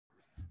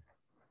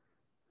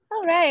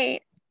All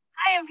right.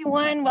 Hi,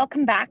 everyone.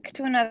 Welcome back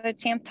to another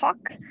TAMP talk.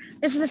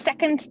 This is the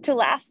second to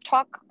last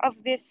talk of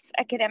this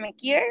academic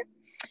year.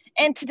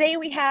 And today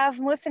we have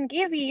Mohsen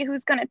Gheibi,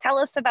 who's going to tell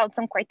us about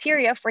some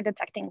criteria for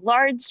detecting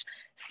large,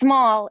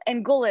 small,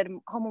 and Golod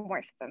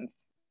homomorphisms.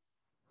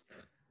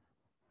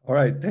 All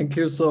right. Thank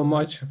you so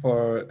much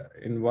for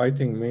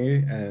inviting me.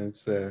 And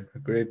it's a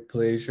great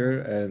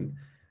pleasure and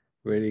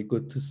very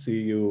good to see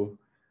you,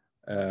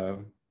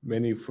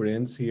 many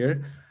friends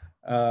here.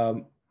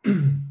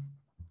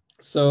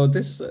 So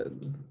this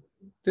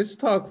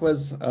talk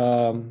was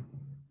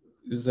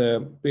is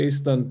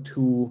based on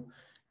two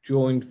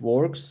joint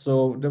works.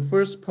 So the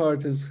first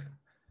part is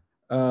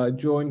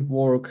joint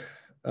work.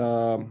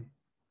 So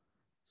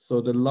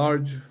the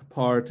large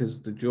part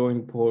is the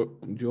joint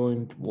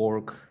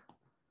work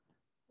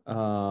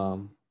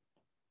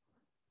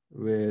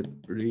with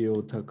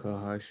Ryo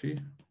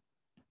Takahashi.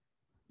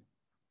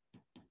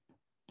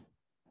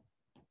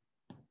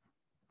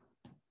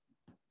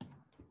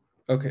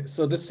 Okay,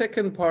 so the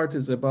second part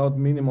is about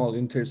minimal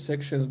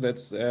intersections.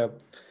 That's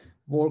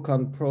work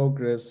on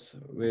progress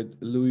with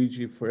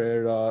Luigi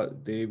Ferreira,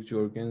 Dave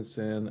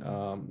Jorgensen,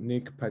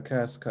 Nick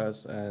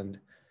Pakaskas, and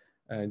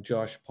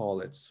Josh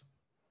Politz.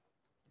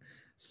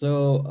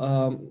 So,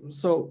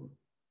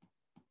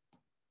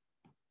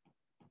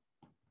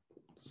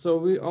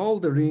 all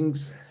the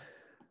rings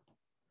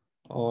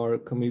are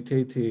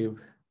commutative.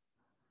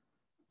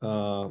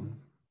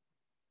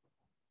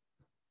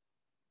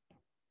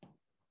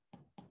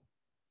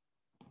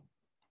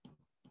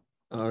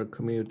 Are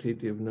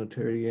commutative,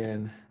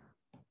 Noetherian,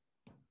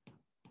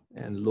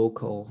 and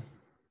local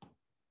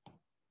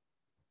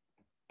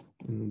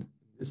in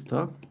this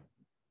talk.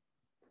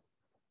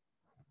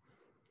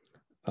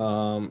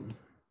 So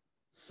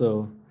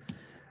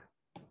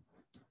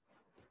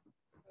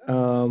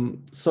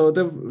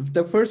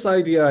the first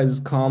idea is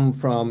come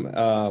from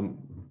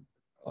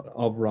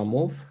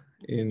Avramov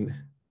in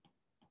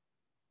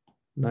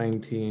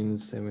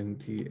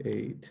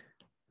 1978.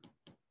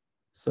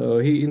 So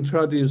he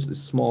introduced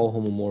small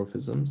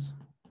homomorphisms.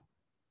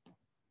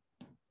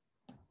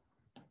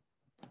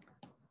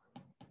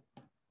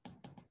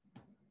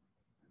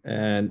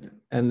 And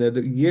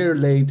a year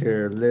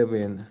later,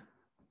 Levin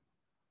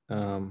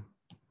in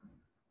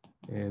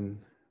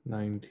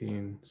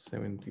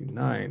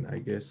 1979, I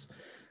guess,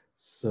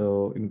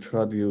 so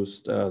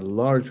introduced a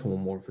large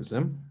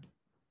homomorphism.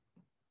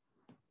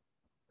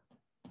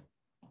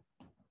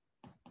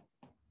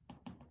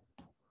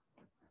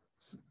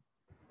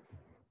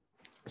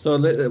 So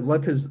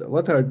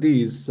what are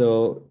these?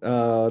 So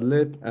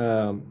let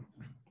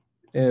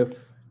F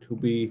to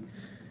be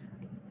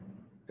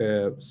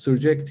a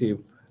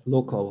surjective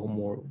local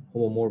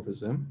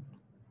homomorphism.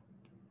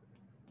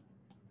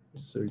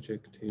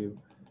 Surjective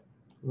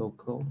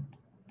local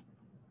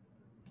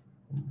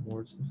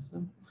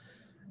homomorphism.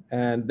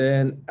 And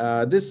then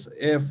this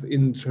F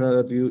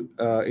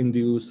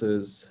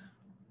induces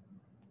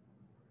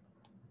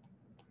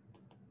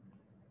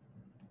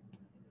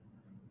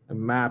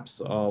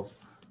maps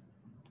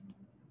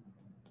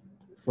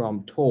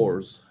from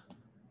Tors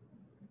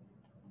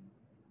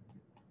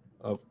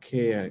of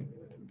K and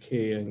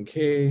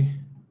K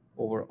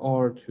over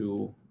R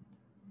to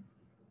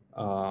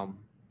Tor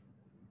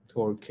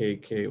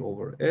KK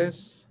over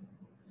S.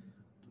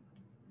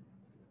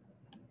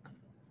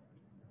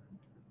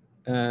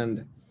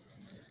 And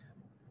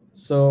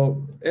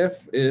so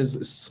F is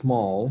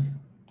small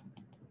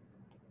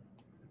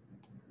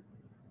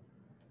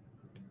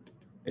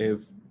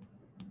if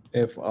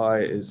Fi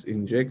is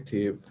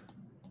injective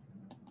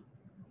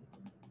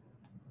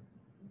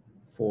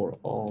for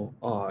all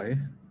I.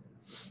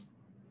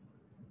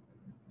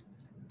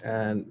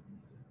 And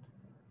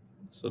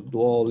so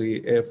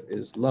dually F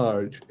is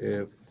large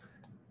if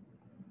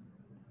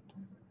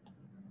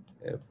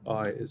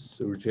Fi is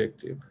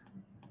surjective.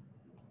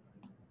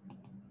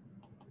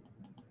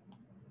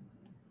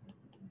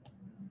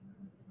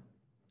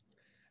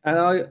 And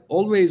I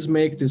always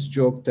make this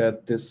joke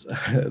that this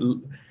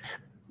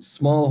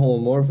small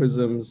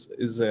homomorphisms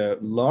is a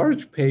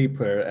large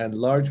paper and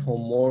large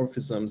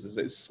homomorphisms is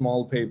a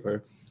small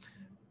paper,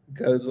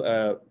 because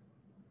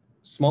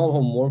small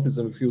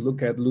homomorphism, if you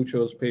look at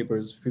Lucho's paper,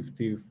 is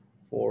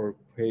 54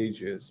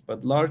 pages,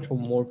 but large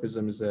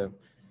homomorphism is a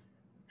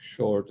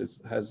short, it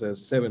has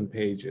 7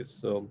 pages.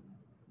 So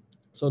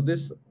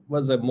this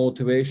was a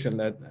motivation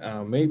that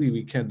maybe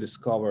we can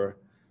discover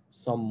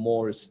some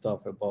more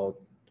stuff about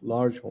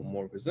large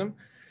homomorphism.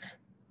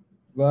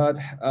 But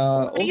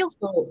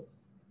also,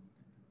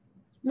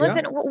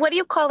 Mohsen, what do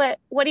you call it?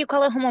 What do you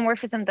call a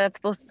homomorphism that's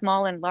both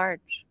small and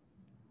large?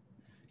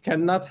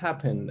 Cannot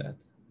happen. That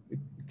it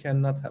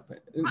cannot happen.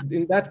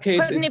 In that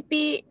case, couldn't it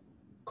be?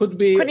 Could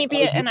be. Couldn't it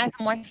be an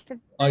isomorphism?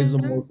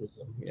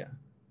 Isomorphism, yeah.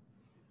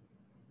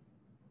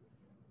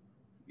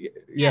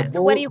 Yeah.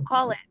 So what do you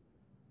call it?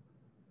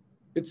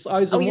 It's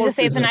isomorphism. Oh, you just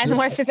say it's an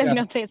isomorphism. Yeah. You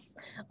don't say it's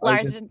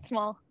large and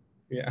small.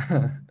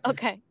 Yeah.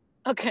 Okay.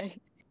 Okay.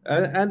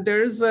 And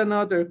there is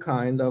another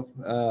kind of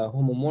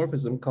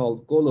homomorphism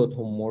called Golod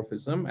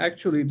homomorphism.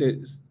 Actually,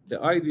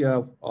 the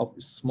idea of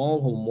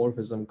small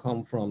homomorphism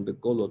come from the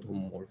Golod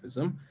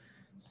homomorphism.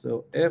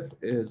 So F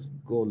is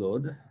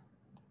Golod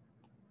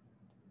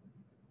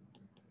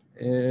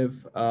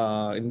if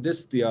in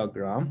this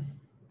diagram,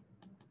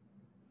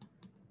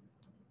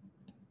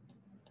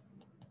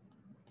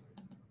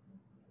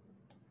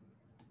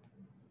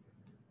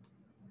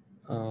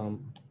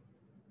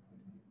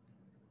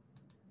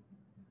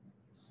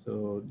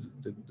 so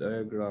the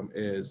diagram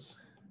is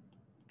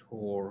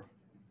Tor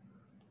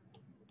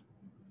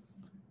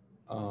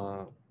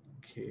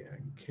K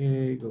and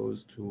K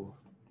goes to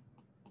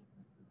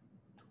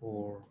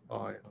Tor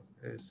I of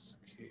S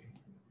K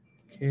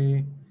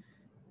K,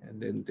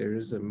 and then there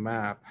is a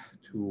map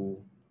to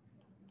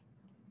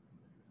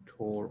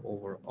Tor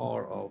over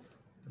R of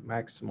the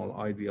maximal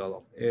ideal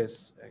of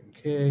S and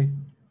K,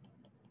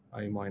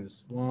 I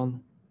minus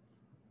 1,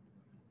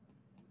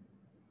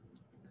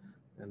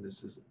 and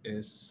this is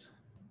S.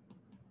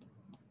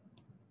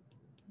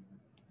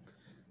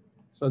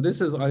 So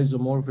this is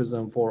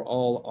isomorphism for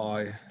all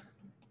I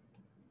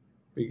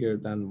bigger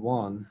than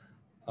 1.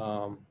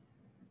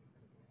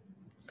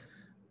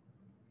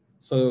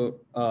 So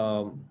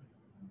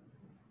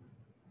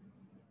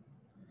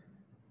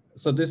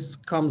this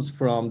comes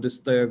from, this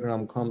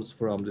diagram comes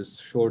from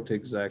this short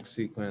exact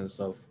sequence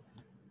of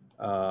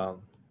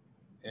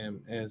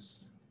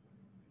MS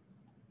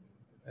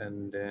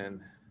and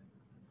then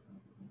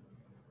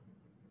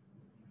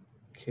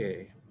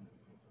K.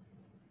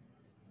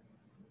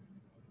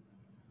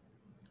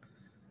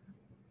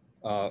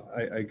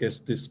 I guess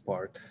this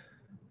part,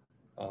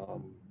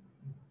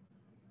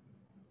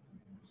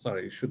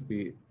 sorry, it should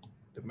be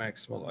the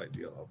maximal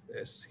ideal of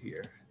S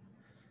here.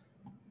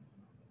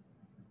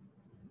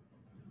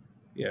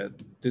 Yeah,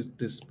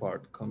 this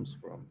part comes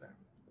from there.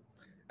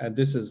 And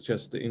this is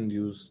just the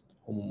induced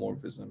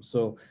homomorphism.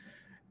 So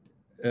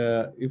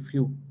if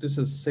you, this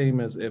is same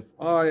as if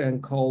I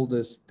and call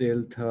this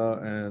delta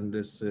and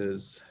this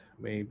is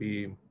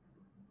maybe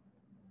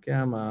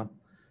gamma.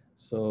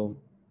 So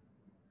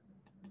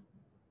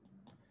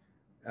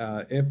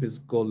F is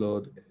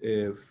Golod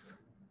if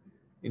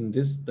in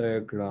this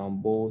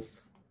diagram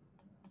both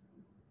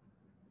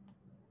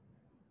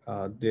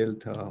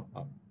delta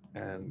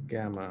and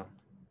gamma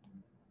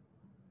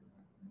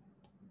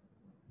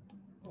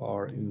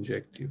are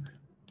injective.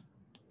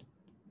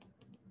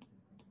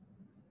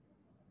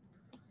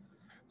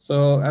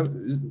 So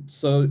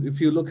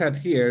if you look at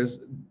here,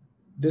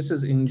 this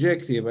is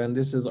injective and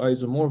this is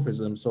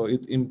isomorphism. So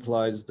it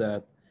implies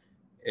that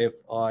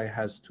Fi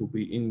has to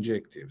be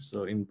injective.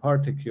 So in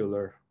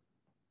particular,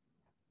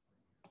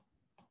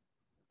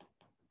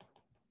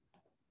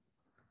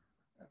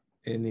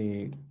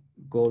 any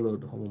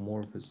Golod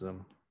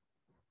homomorphism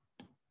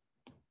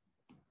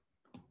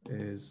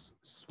is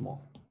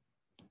small.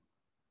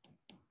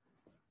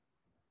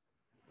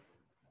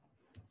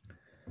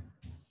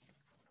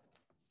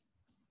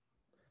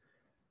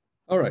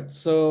 All right,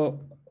 so,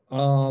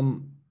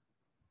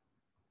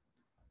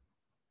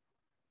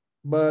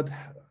 but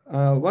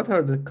what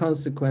are the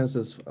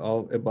consequences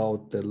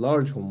about the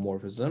large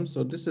homomorphism?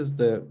 So this is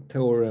the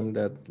theorem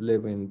that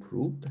Levin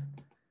proved.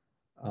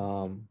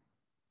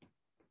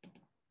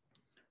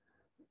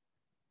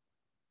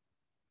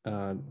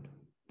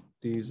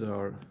 These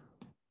are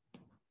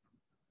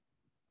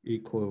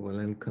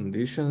equivalent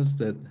conditions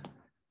that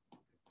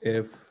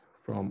F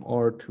from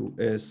R to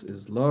S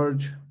is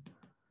large,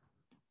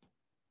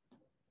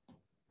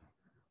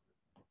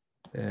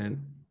 and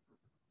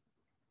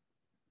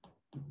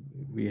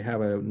we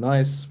have a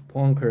nice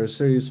Poincaré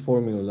series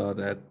formula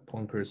that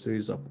Poincaré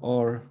series of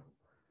R,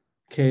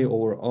 K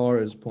over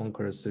R is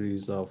Poincaré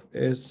series of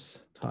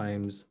S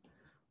times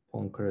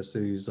Poincaré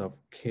series of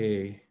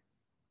K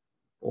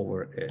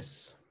over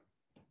S.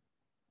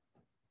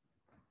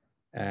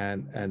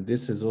 And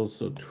this is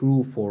also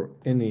true for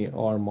any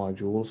R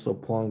module, so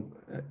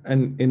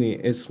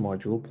any S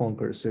module,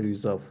 Poincaré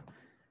series of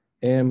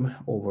M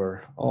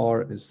over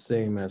R is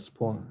same as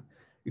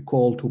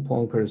equal to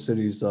Poincaré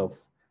series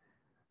of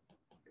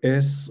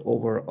S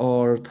over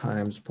R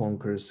times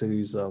Poincaré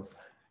series of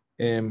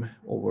M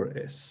over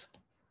S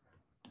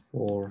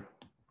for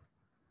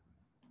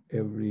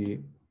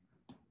every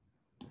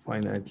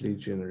finitely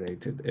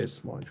generated S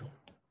module.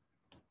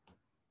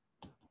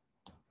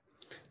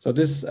 So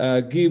this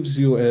gives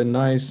you a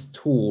nice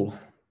tool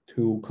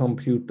to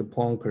compute the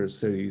Poincaré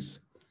series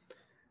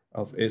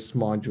of S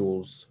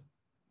modules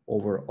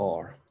over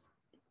R,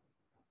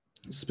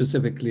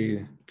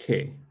 specifically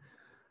K.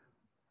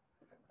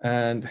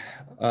 And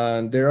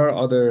there are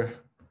other,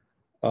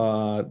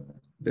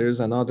 there's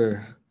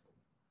another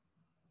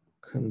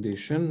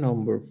condition,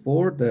 number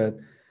 4, that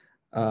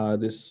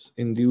this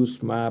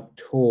induced map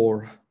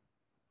Tor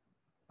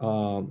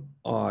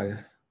I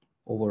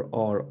over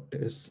R,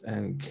 S,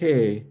 and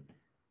K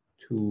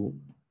to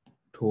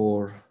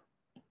Tor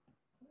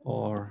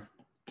R,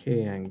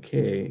 K, and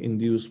K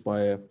induced by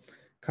a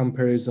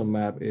comparison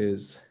map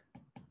is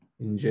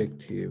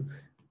injective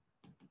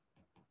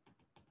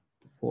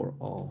for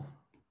all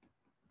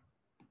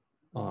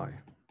I.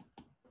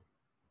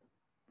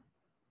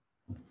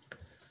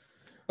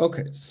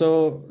 Okay,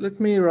 so let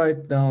me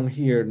write down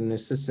here the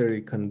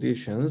necessary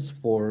conditions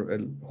for a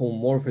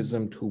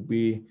homomorphism to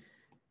be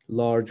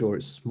large or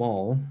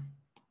small.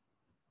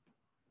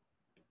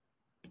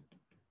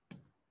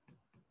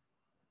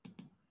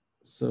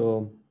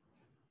 So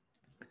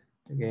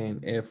again,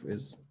 F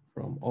is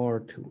from R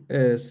to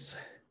S,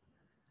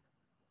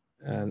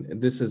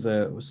 and this is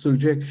a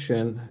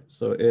surjection.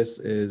 So S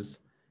is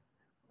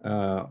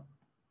R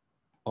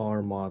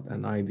mod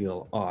an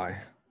ideal I.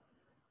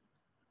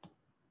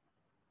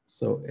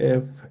 So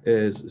F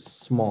is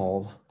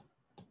small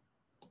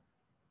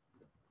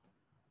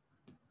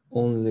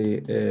only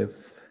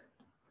if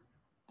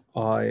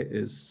I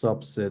is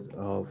subset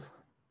of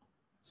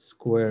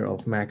square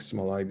of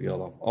maximal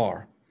ideal of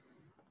R.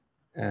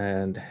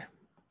 And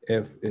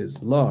F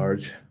is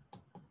large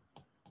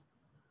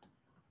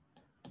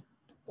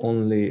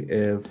only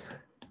if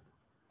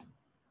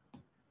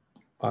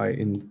I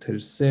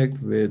intersect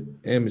with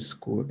M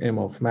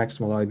of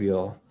maximal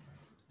ideal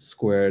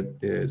squared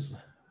is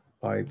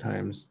I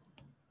times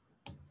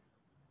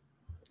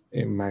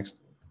M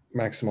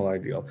maximal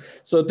ideal.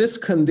 So this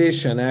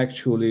condition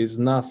actually is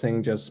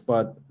nothing just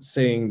but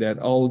saying that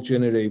all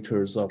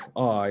generators of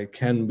I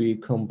can be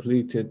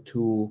completed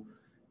to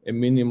a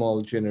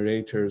minimal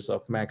generators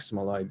of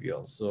maximal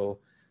ideal. So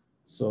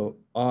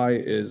I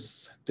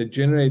is, the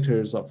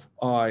generators of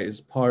I is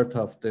part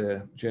of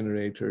the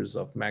generators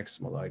of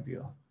maximal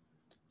ideal.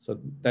 So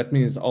that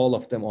means all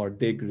of them are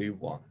degree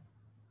 1.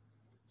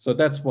 So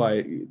that's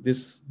why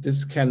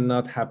this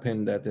cannot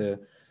happen that a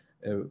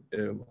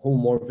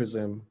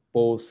homomorphism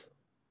both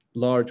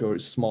large or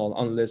small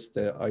unless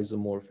the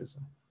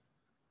isomorphism.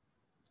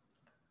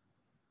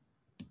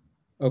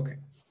 Okay.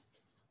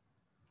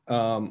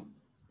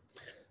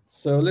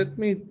 So let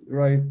me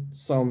write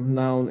some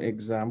noun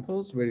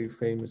examples, very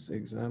famous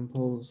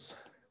examples.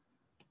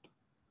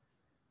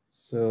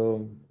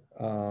 So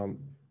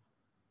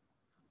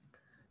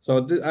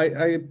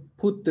I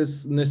put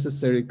this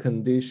necessary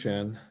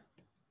condition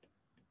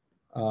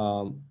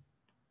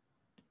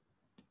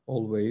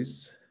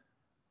always.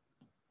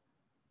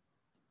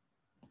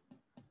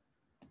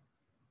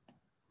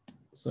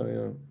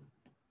 So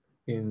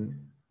in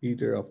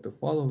either of the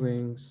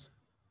followings,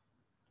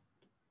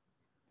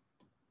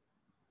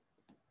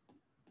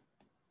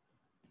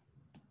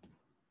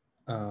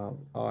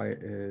 I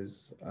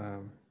is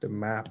the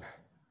map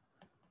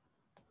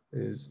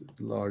is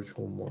large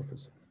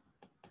homomorphism.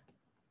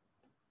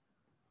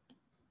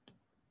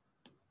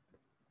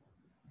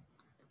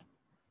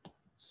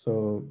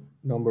 So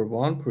number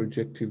 1,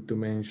 projective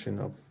dimension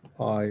of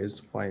I is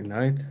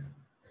finite.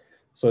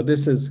 So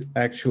this is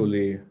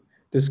actually,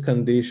 this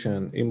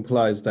condition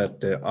implies that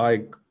the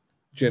I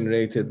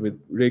generated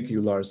with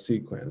regular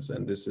sequence,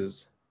 and this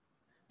is,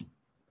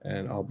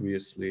 and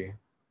obviously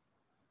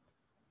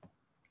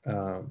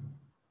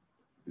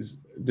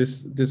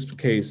this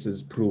case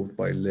is proved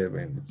by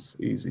Levin. It's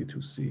easy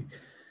to see.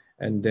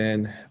 And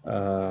then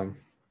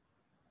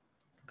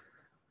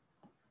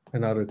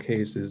another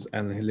case is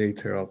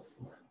annihilator of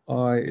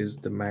I is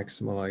the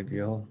maximal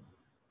ideal.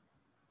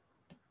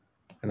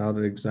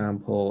 Another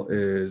example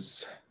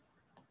is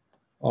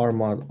R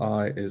mod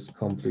I is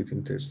complete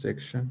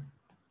intersection.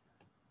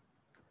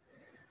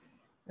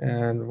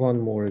 And one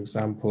more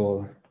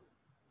example,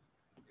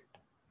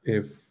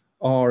 if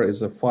R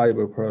is a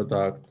fiber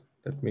product,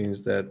 that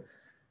means that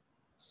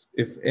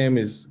if M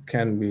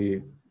can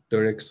be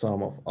direct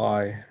sum of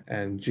I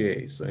and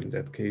J. So in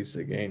that case,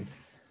 again,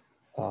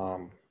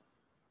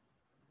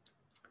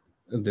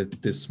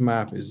 this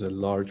map is a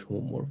large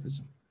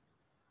homomorphism.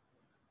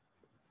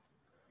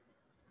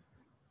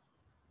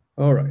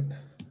 All right.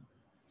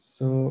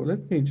 So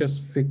let me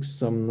just fix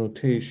some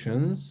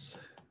notations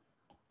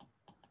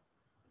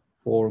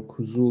for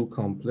Koszul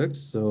complex.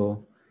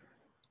 So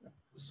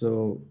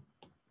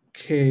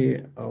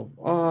K of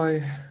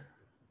I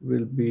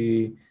will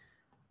be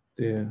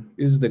the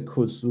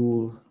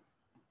Koszul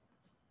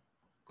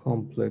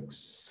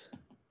complex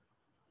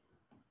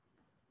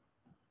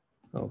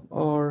of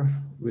R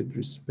with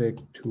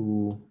respect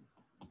to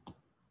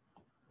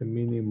the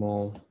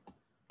minimal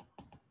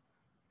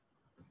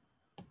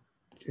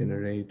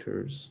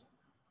generators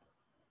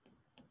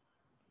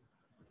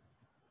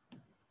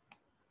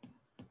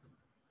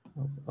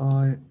of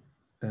I,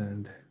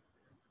 and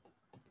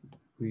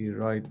we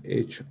write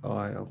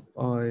HI of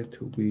I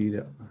to be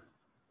the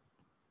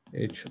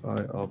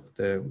HI of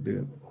the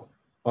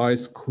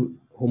I's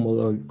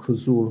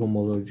Koszul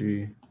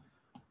homology,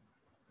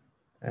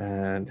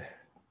 and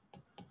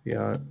we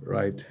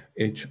write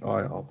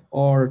HI of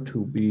R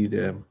to be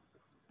the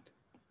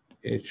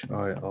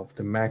HI of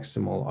the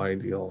maximal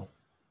ideal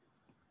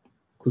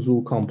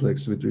Koszul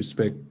complex with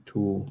respect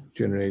to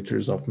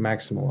generators of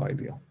maximal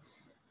ideal.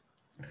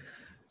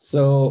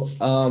 So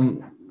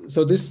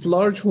so this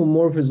large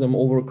homomorphism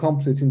over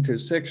complete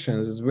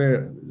intersections is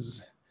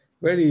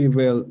very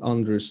well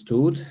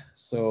understood.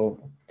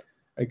 So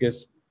I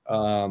guess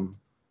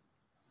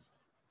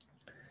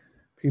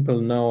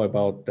people know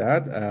about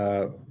that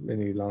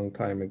many long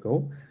time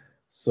ago.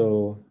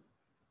 So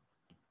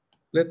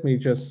let me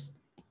just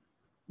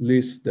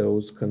list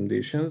those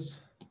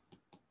conditions.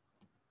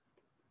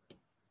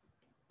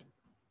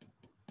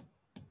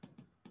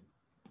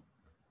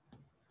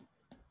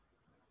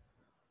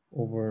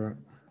 Over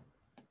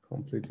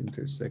complete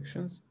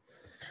intersections.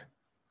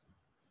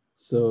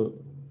 So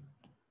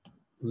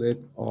let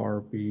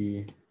R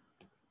be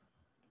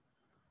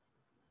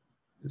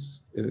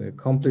this a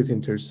complete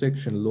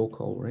intersection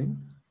local ring.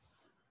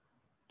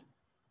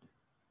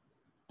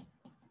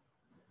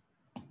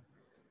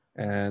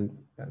 And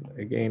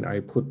again, I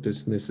put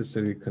this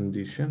necessary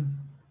condition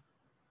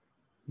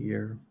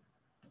here.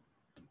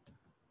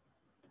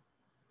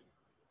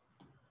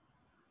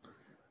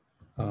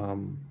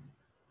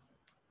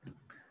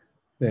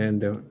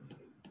 Then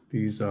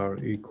these are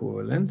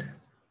equivalent.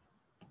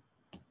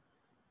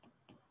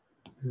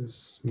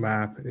 This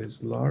map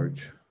is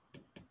large.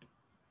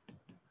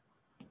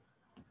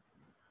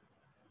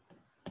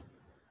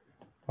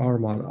 R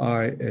mod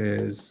I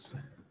is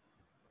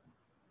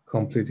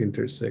complete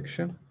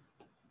intersection.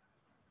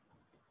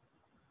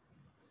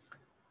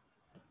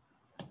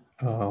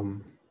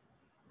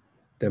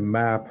 The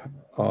map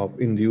of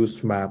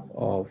induced map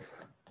of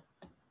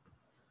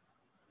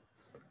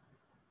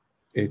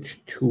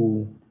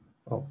H2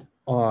 of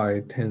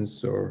I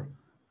tensor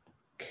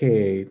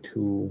K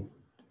to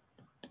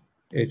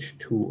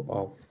H2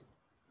 of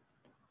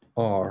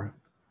R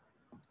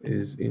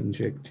is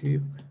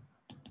injective.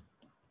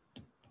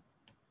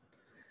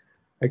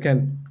 I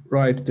can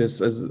write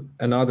this as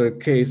another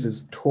case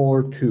is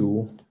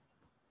Tor2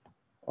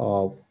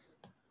 of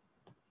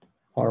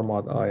R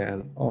mod I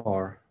and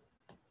R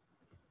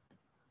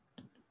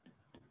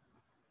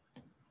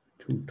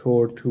to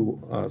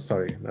Tor2,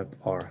 sorry, not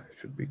R,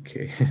 should be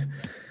K,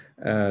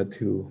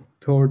 to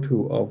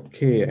Tor2 of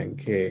K and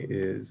K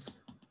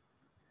is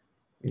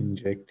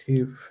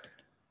injective.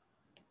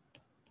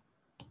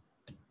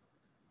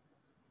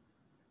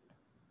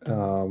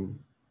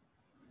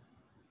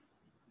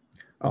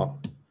 Oh,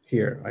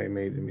 here I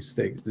made a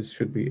mistake. This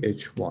should be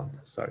H1.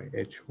 Sorry,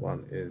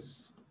 H1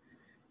 is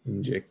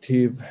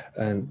injective,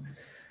 and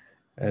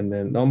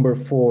then number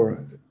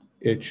 4,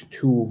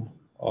 H2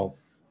 of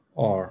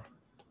R,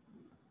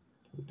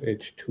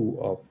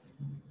 H2 of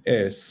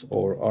S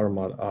or R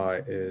mod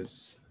I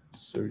is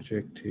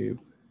surjective.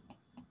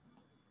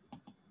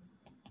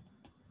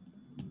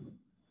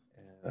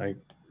 And I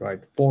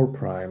write 4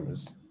 prime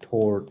as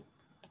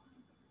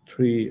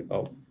Tor3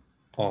 of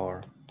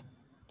R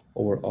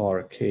over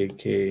R K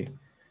K to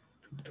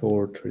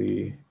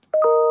Tor3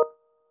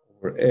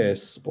 over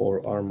S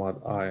or R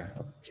mod I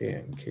of K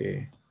and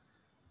K.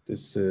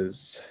 This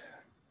is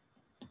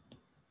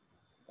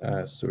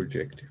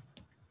surjective.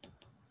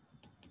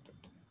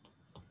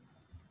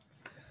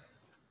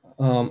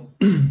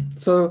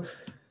 So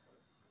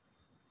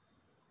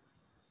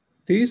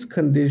these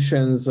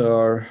conditions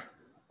are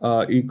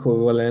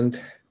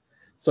equivalent.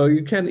 So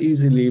you can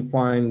easily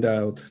find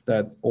out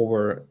that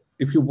over,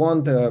 if you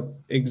want an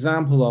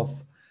example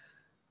of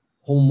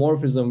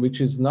homomorphism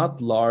which is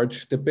not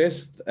large, the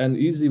best and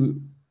easy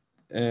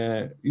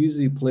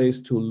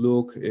place to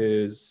look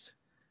is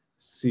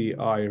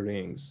CI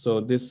rings.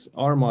 So this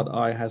R mod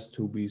I has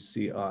to be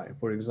CI.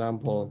 For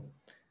example,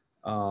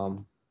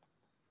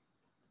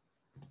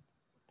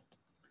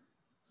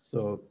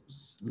 so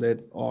let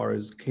R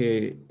is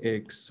K,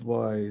 X,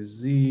 Y,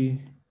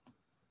 Z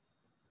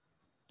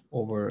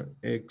over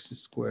X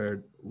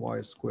squared, Y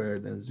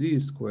squared, and Z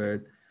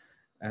squared.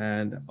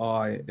 And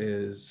I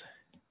is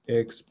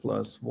X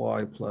plus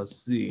Y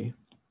plus Z.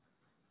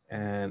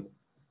 And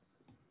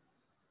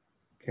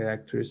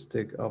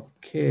characteristic of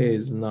K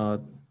is not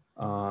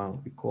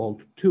equal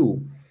to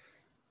 2.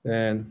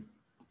 Then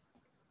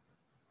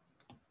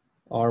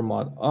R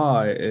mod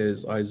I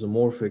is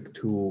isomorphic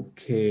to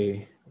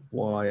K,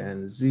 Y,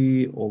 and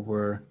Z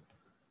over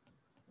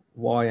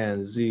Y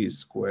and Z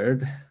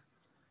squared.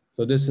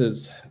 So this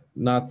is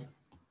not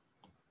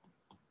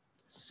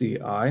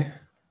CI.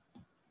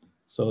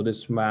 So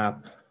this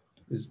map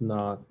is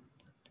not,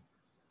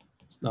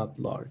 it's not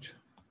large.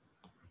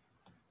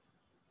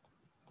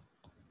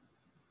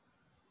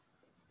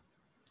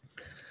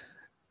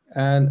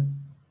 And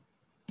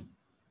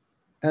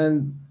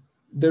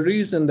the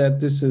reason that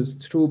this is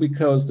true,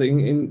 because the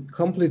in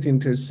complete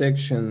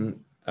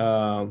intersection,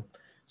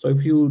 so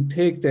if you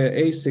take the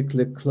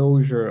acyclic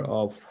closure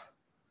of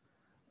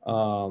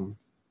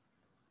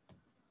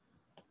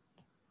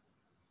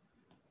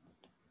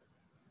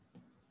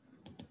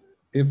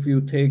if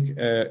you take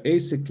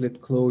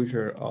acyclic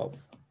closure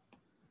of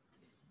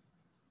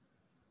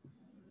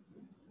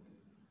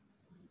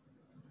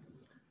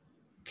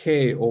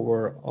K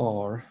over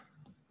R,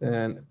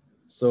 then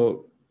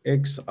so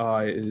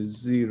Xi is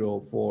 0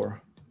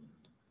 for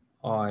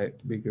I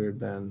bigger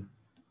than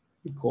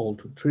equal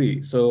to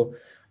 3. So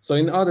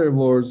in other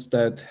words,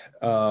 that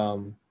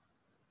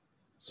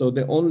so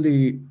the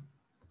only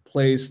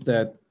place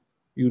that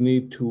you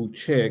need to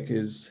check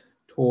is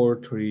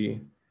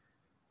Tor3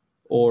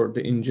 or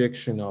the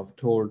injection of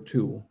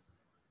Tor2,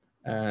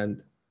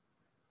 and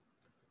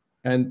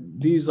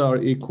these are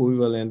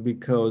equivalent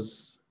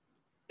because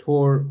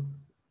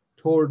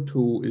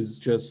Tor2 is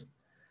just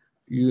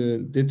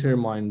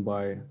determined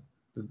by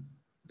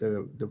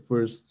the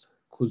first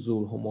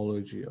Koszul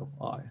homology of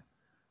I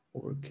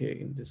over K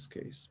in this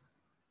case.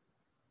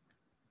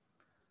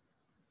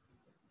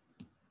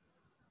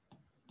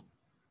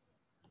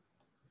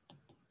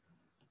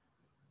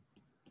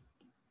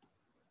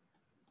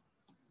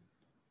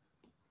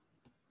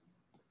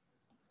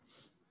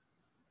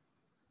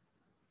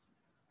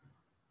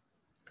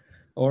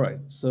 All right,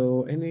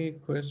 so any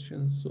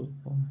questions so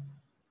far?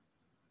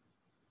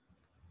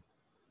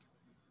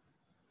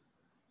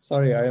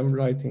 Sorry, I am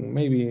writing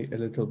maybe a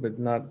little bit,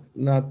 not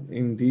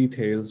in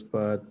details,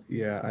 but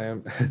yeah, I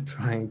am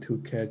trying to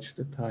catch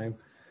the time.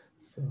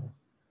 So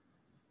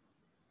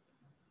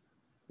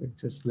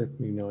just let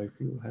me know if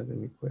you had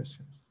any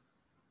questions.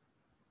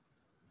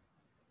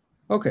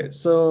 Okay,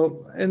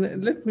 so,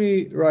 and let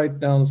me write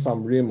down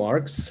some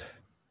remarks.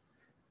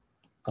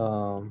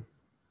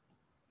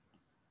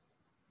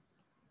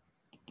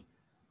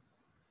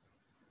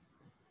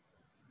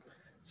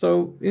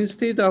 So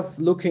instead of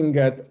looking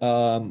at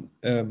all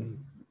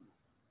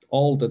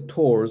the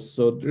Tors,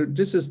 so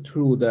this is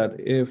true that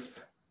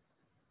if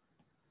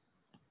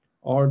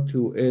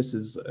R2S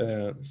is,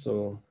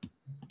 so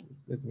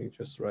let me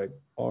just write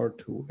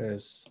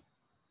R2S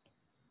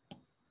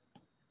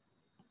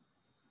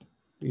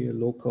be a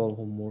local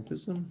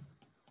homomorphism.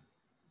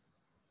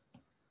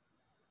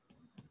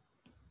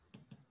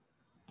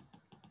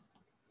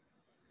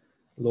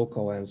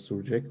 Local and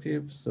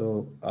surjective.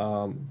 So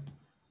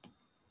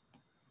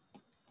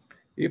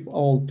if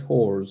all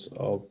Tors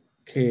of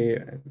K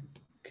and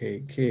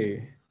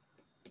KK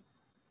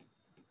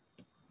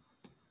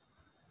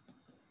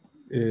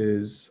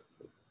is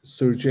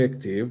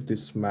surjective,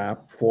 this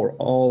map for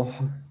all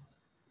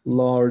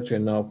large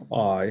enough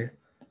I,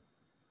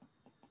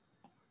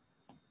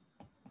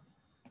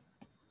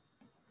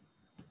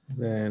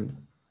 then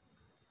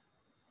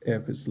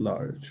F is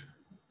large.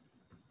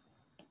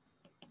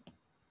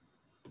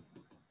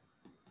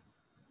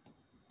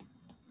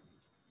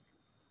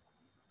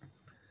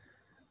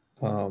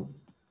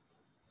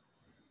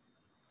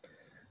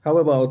 How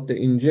about the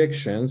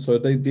injection? So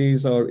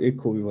these are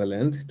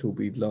equivalent to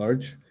be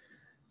large.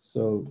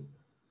 So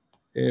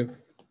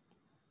if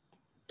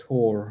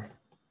Tor,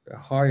 the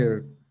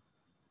higher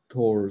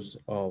Tors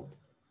of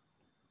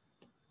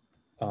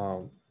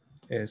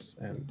S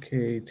and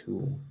K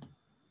to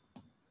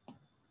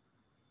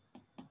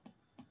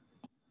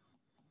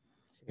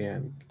K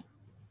and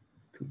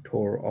to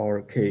Tor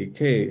or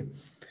KK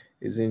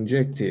is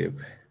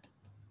injective.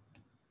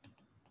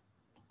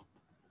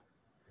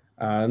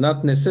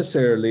 Not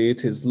necessarily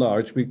it is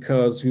large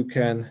because you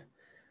can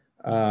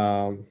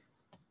and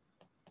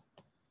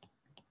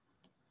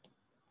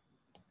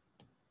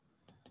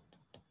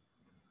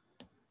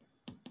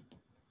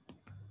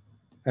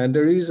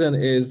the reason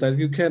is that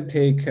you can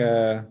take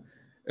a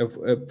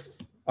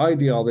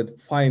ideal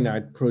with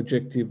finite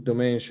projective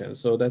dimensions.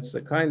 So that's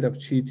the kind of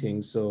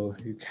cheating. So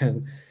you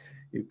can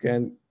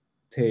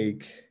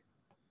take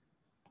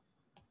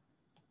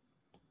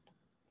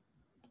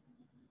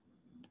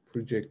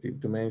projective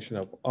dimension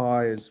of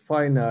I is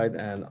finite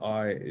and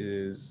I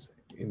is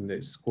in the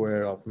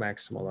square of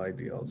maximal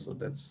ideal. So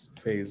that's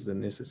phase the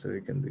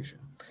necessary condition.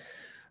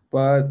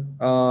 But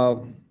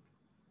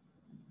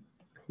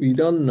we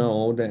don't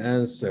know the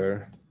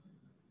answer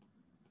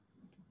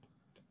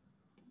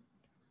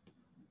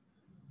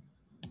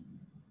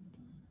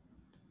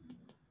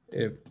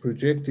if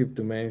projective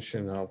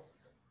dimension of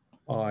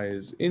I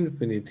is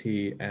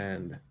infinity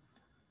and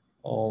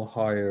all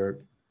higher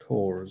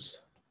Tors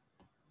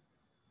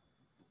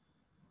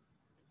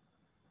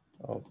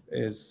of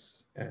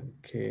S and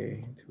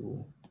K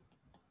to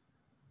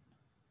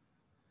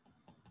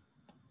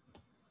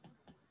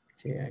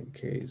K and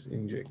K is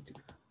injective.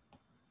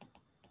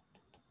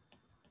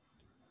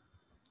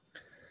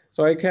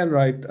 So I can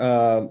write,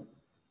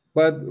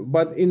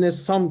 but in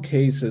some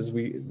cases,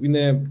 in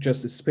a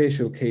just a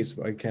spatial case,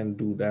 I can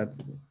do that.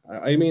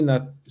 I mean,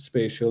 not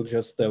spatial,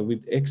 just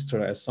with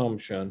extra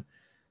assumption.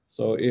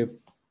 So if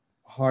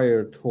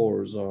higher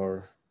Tors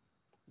are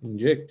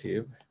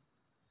injective,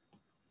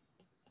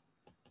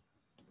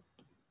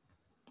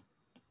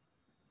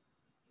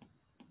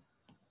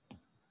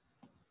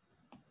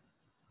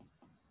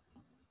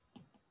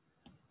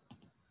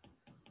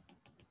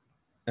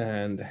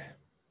 and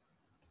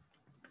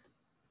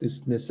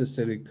this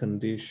necessary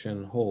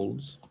condition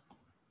holds,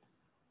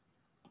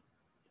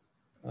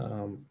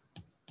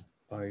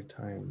 I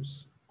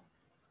times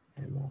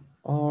M of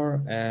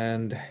R,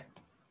 and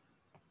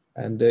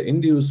the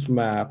induced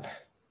map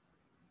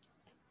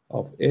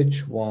of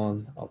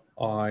H1 of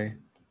I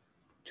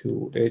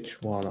to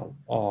H1 of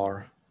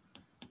R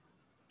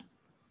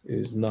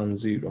is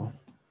non-zero.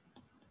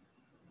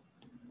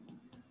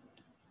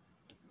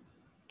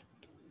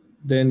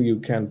 Then you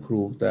can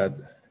prove that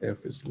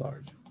F is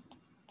large.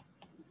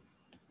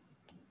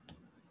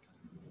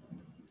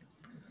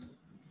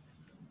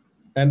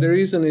 And the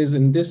reason is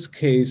in this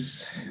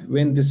case,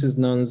 when this is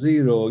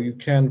non-zero, you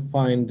can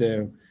find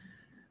a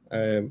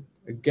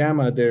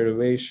gamma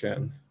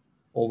derivation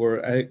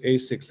over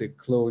acyclic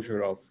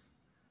closure of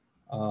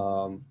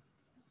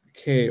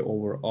K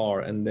over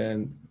R. And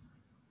then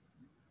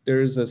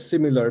there is a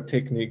similar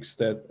techniques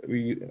that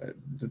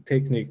the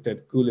technique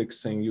that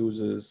Gulliksen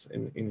uses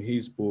in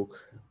his book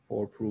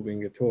for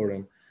proving a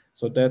theorem.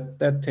 So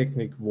that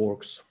technique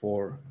works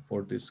for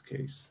this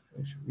case.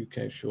 You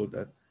can show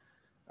that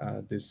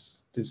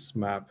this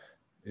map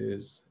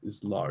is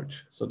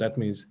large. So that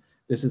means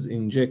this is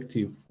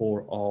injective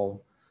for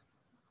all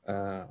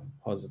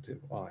positive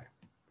I.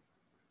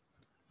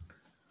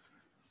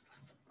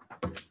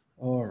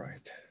 All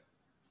right.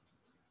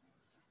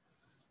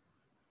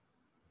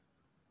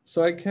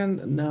 So I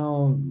can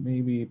now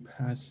maybe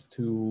pass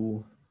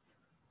to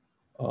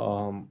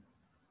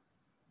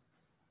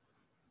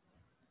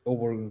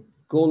over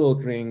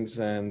Golod rings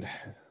and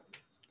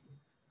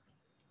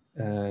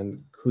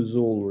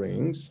Koszul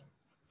rings.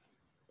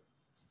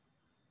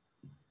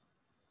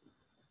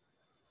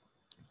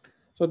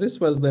 So this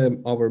was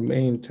our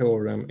main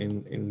theorem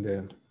in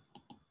the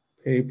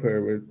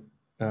paper with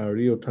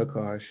Ryo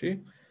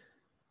Takahashi.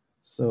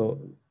 So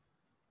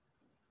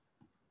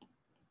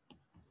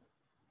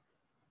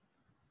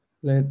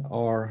let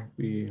R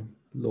be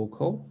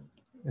local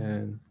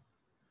and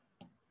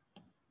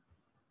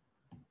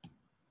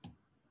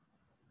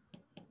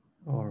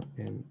R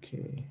and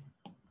K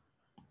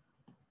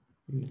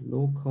be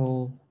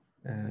local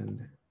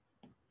and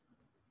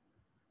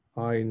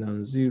I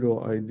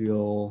non-zero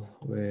ideal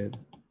with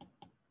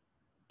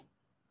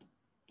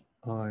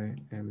I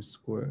m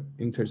squared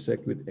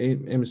intersect with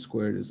m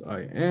squared is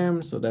I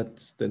m. So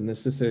that's the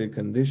necessary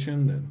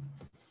condition.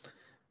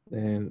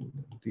 Then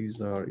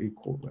these are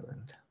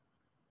equivalent.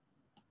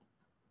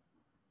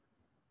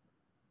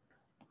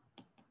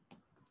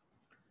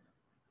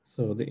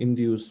 So the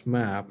induced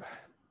map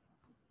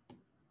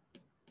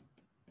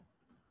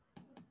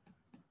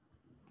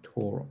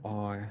Tor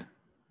I,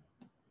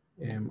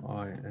 M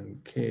I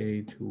and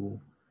K to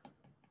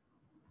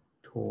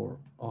Tor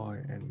I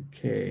and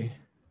K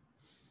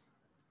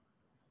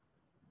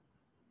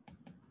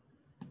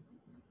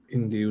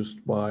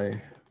induced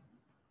by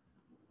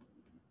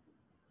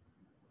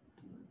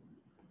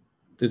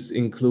this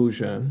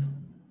inclusion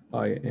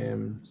I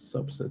m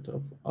subset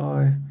of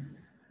I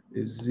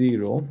is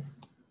 0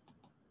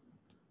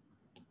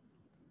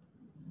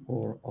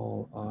 for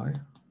all I.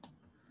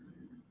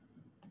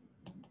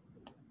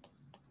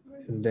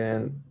 And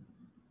then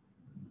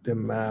the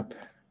map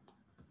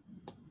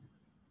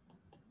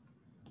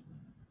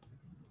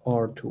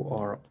R to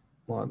R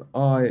mod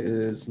I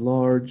is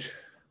large,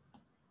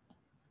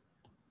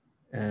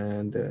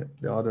 and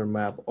the other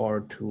map R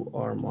to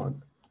R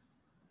mod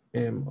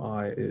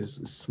MI is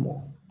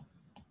small.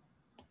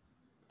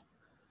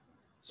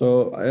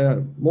 So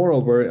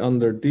moreover,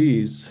 under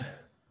these,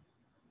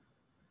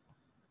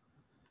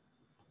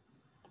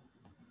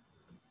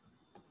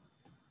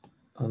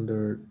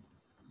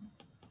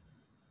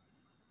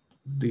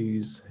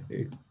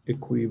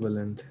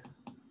 equivalent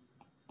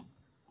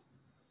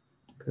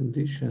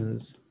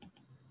conditions,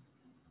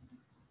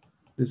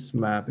 this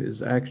map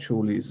is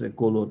actually a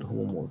Golod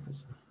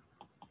homomorphism.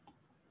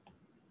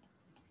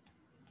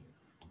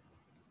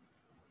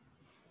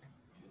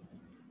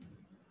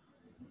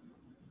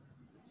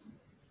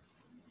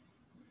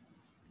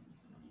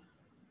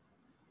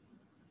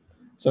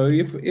 So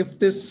if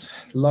this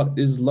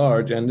is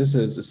large and this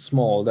is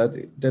small,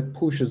 that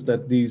pushes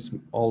that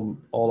all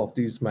of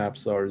these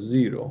maps are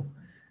 0,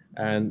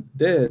 and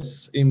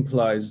this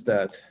implies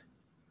that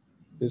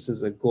this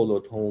is a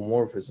Golod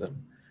homomorphism.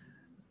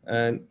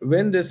 And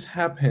when this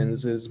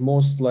happens, is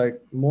most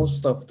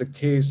of the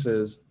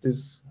cases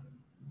this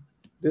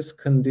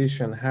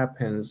condition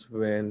happens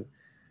when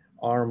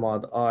R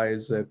mod I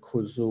is a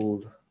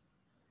Koszul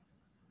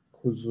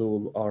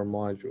R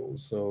module.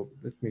 So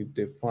let me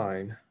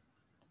define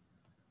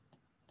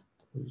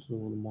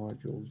Koszul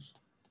modules.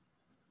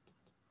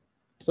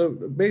 So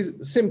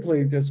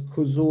simply, this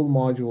Koszul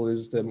module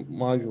is the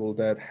module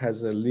that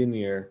has a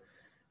linear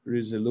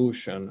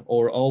resolution,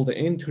 or all the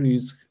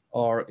entries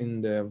are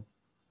in the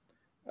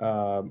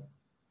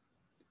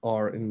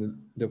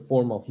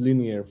form of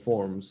linear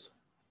forms.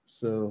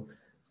 So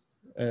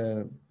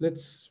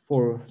let's,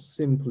 to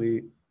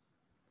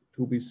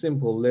be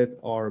simple, let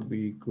R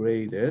be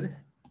graded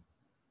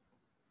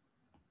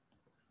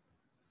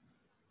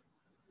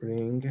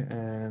ring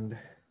and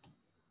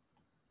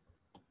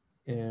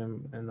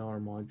M and R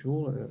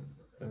module.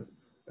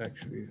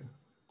 Actually,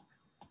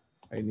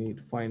 I need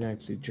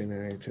finitely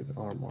generated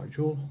R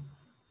module.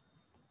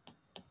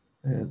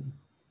 And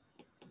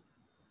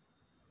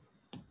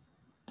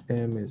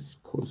M is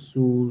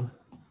Koszul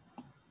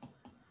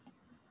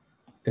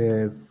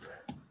if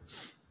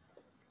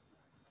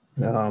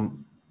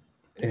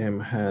M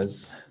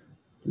has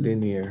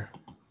linear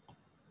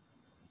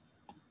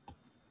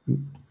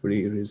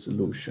free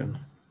resolution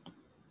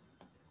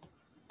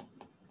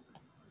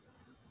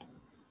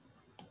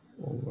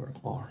over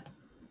R.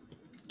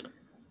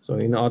 So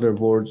in other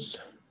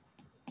words,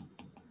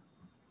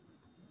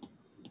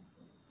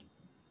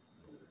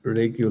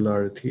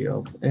 regularity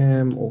of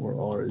M over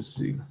R is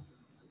 0.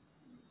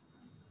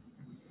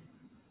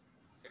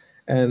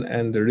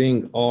 And the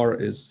ring R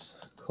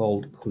is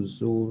called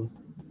Koszul.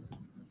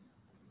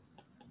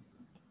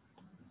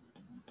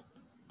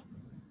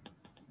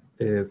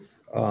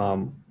 If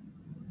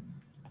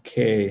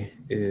K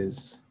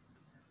is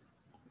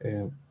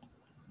a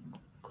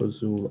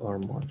Koszul R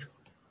module.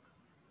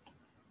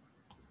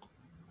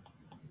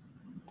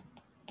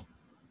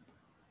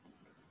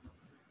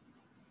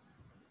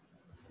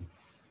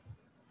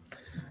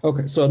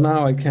 Okay, so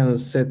now I can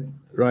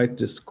write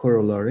this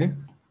corollary.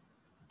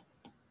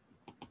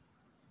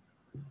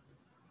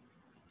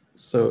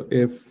 So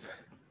if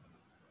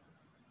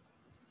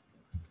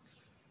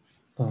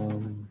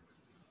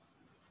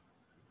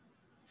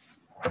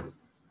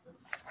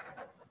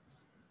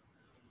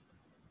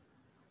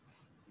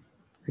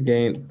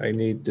again, I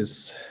need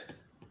this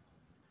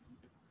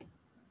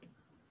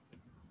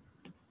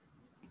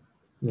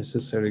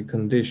necessary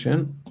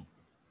condition.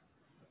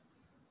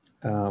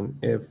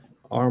 If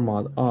R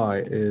mod I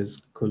is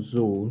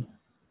Koszul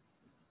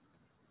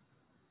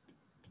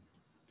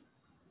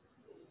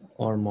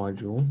R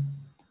module,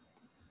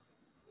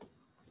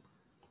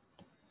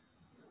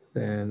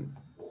 then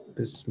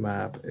this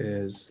map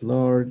is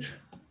large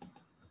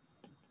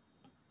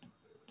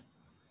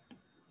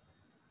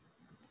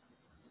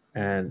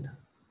and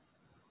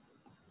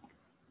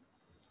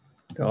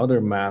the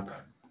other map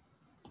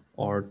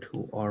R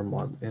to R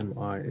mod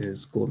MI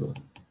is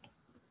Golod.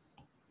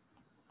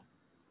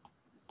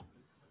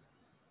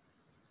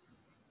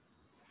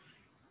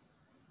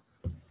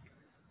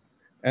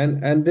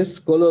 And this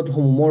Golod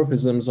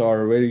homomorphisms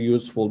are very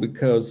useful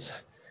because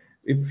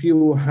if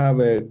you have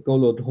a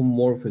Golod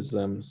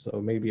homomorphism, so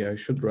maybe I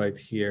should write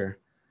here,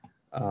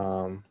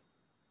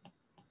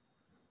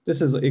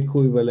 this is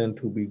equivalent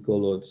to be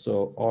Golod.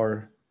 So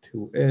R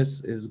to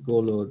S is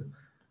Golod.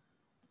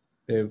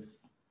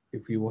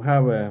 If you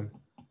have a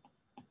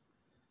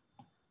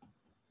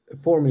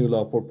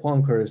formula for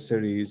Poincaré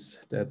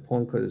series, that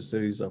Poincaré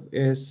series of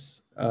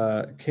S,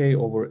 K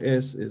over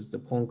S is the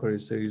Poincaré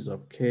series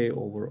of K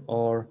over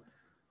R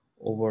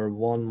over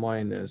 1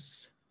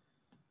 minus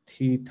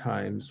T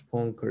times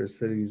Poincaré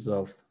series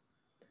of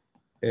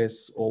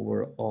S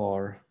over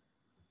R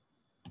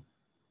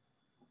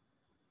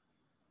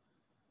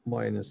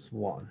minus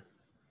 1.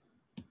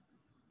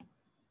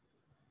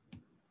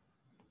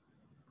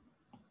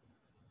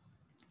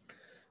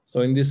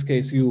 So in this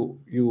case, you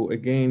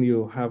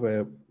have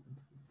a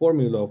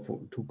formula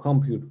to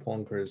compute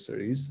Poincaré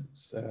series.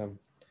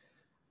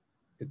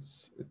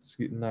 It's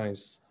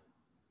nice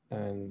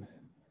and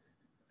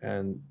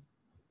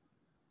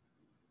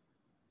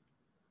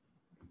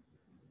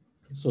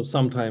so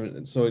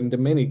sometimes, so in the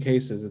many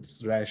cases,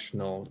 it's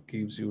rational,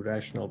 gives you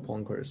rational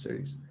Poincaré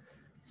series.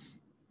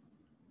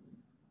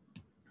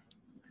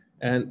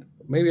 And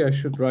maybe I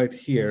should write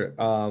here,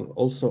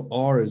 also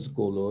R is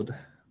Golod.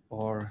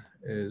 R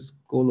is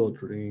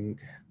Golod ring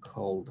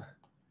called,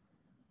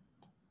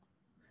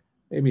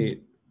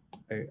 maybe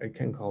I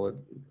can call it,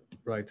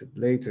 write it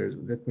later.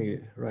 Let me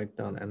write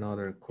down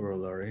another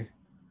corollary.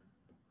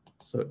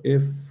 So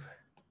if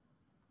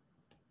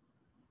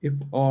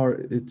R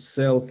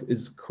itself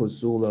is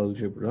Koszul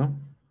algebra,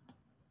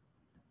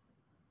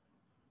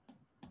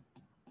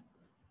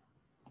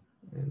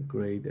 and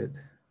graded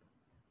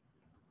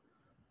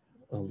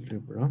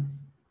algebra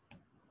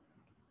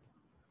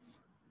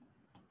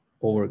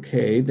over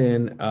K,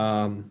 then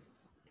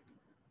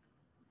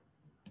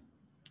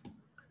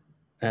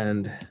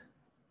and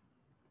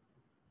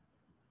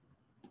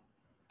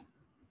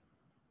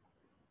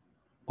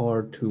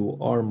R to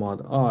R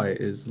mod I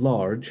is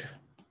large,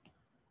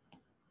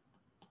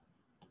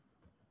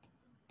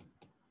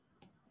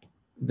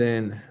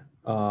 then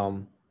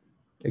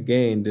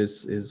again,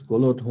 this is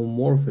Golod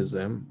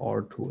homomorphism.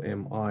 R to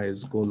MI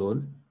is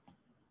Golod.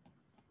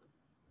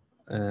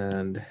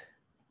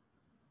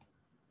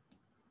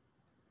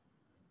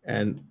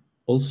 And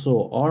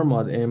also R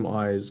mod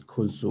MI is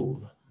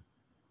Koszul.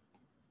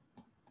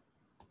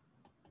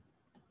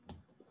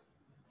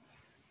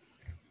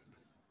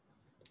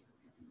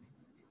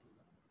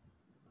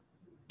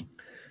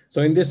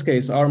 So in this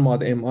case, R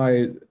mod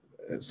MI,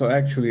 so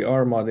actually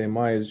R mod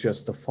MI is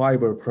just a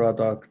fiber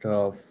product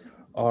of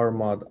R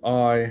mod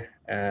I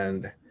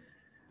and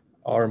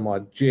R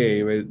mod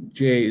J, where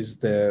J is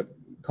the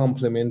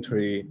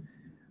complementary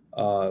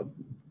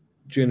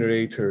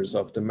generators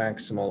of the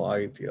maximal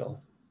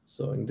ideal.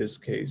 So in this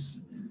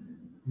case,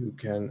 you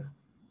can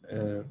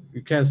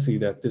see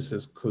that this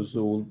is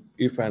Koszul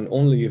if and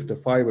only if the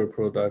fiber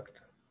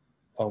product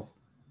of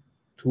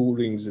two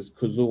rings is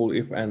Koszul,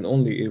 if and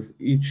only if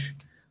each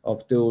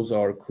of those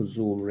are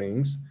Koszul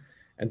rings.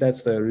 And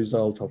that's the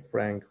result of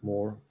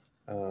Frank-Moore.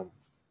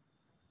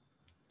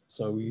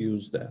 So we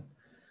use that.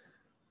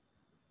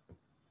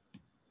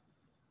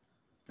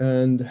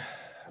 And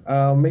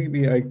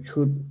maybe I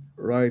could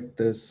write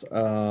this,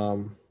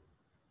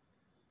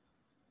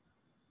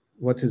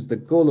 what is the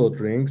Golod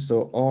ring?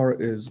 So R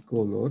is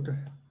Golod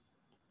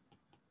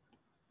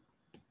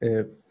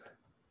if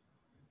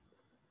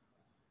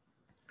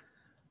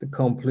the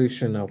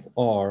completion of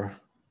R,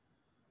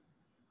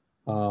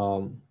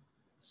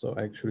 so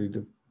actually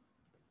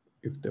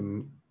if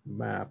the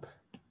map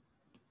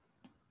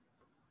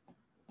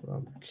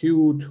from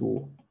Q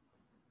to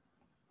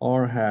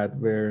R hat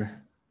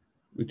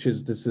which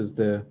is, this is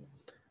the,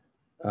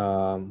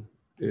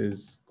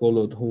 is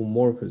Golod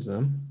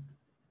homomorphism,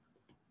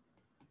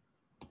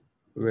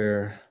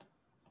 where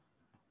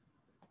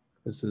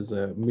this is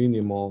a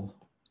minimal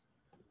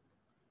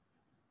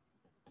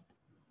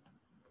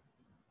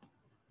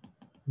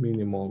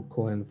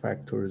Cohen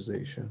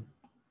factorization.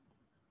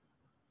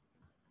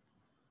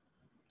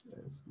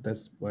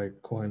 That's by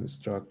Cohen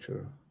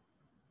structure.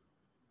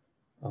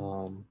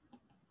 Tor.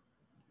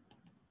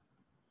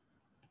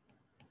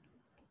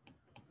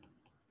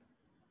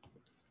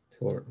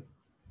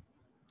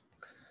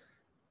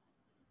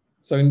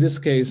 So in this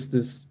case,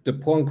 the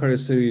Poincaré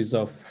series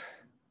of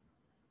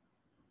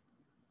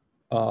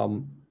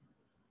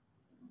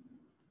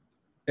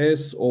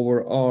S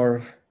over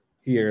R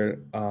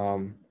here.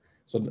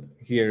 So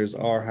here's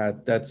R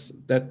hat.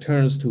 That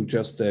turns to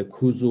just the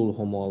Koszul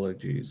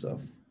homologies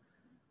of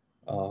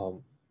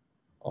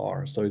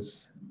R. So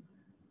it's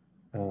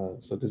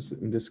so this,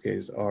 in this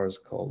case, R is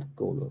called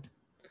Golod.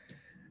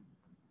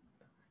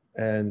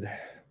 And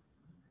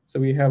so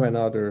we have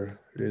another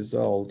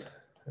result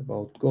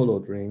about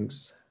Golod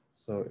rings.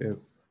 So if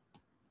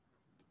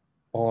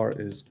R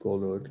is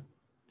Golod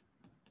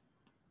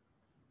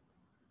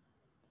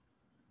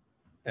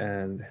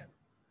and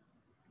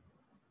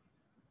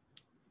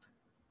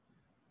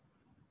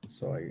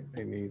so I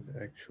need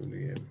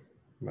actually a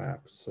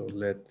map. So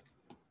let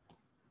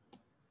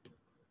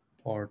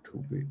R to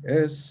be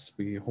S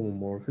be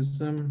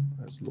homomorphism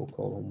as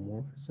local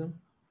homomorphism.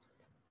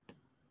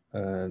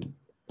 And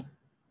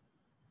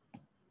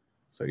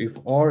so if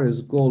R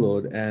is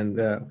Golod and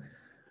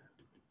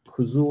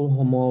Koszul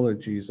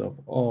homologies of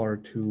R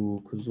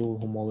to Koszul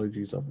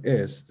homologies of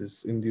S,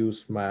 this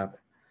induced map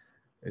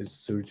is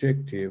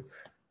surjective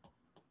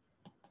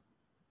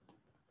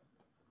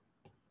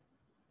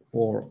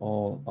for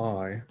all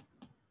I.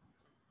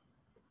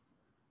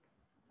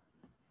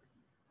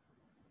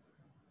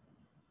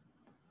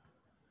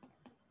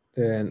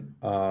 Then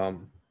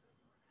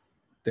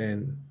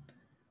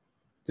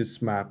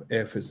this map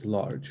F is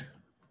large.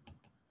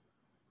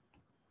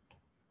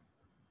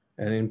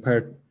 And in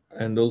part,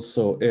 and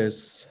also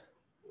S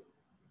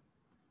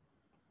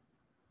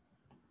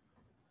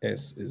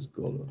is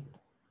Golod.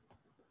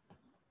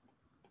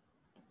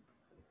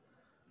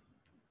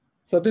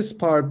 So this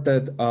part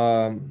that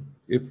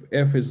if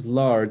F is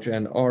large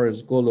and R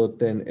is Golod,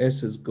 then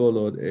S is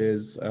Golod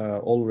is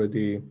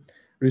already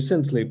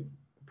recently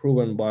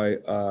proven by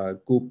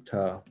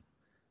Gupta.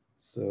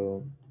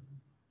 So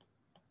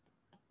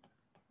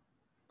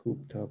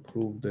Gupta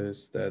proved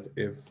this, that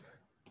if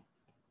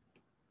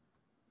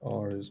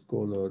R is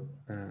Golod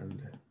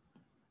and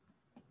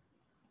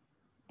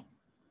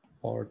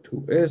R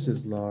to S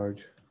is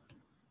large,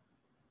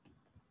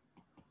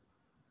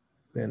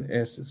 then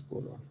S is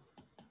Golod.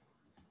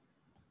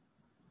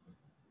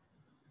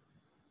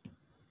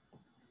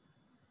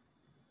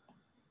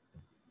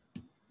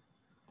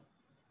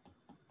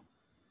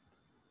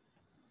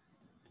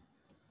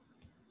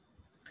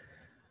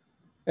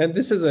 And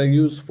this is a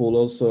useful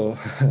also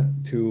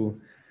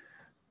to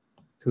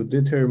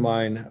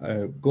determine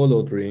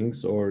Golod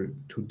rings or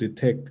to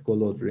detect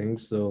Golod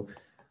rings. So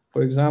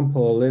for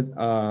example, let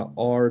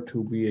R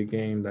to be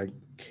again like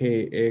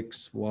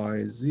Kx,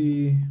 Y,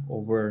 Z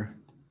over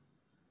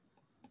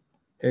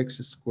X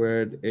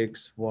squared,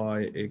 X,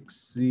 Y,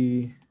 X,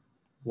 Z,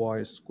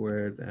 Y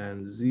squared,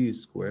 and Z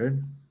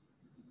squared.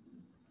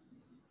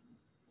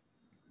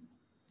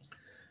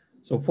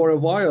 So for a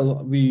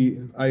while,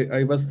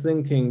 I was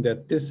thinking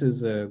that this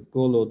is a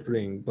Golod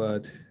ring,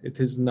 but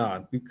it is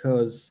not,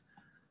 because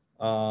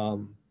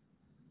so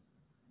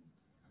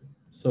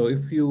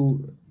if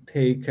you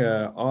take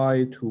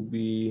I to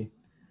be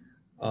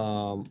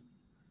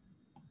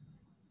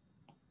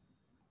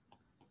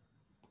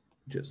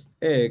just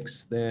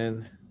X,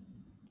 then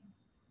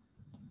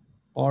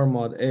R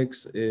mod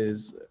X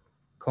is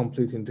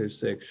complete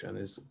intersection,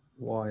 is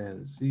Y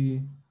and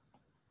Z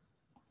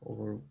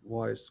over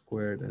Y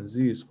squared and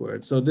Z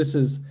squared. So this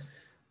is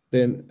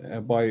then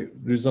by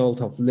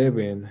result of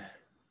Levin,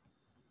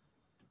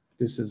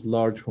 this is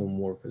large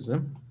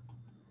homomorphism.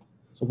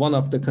 So one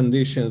of the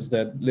conditions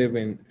that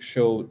Levin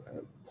showed,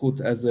 put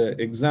as an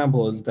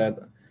example, is that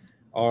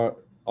R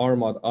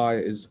mod I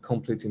is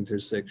complete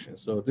intersection.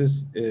 So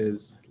this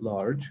is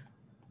large.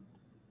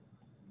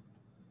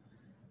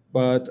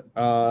 But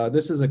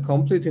this is a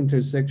complete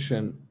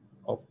intersection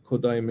of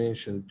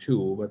codimension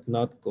 2, but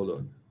not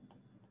Golod.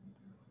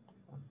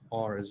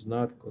 R is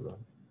not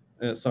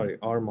Golod. Sorry,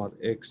 R mod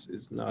X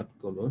is not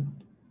Golod.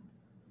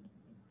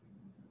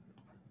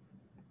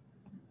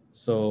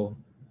 So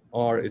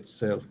R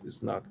itself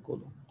is not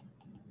Golod.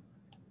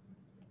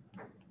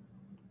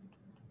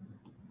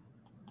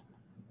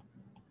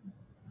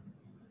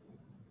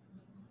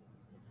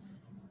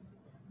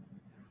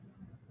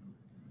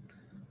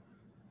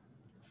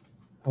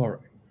 All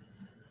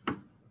right.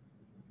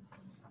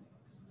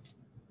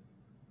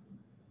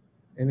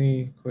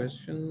 Any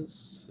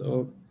questions?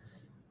 So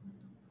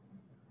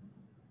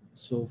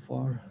so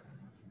far.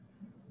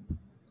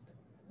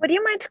 Would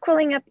you mind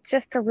scrolling up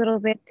just a little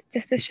bit,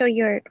 just to show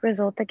your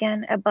result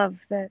again above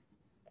the,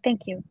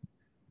 thank you.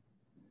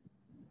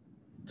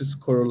 This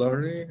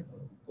corollary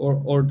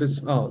or this,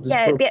 oh, this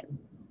Yeah,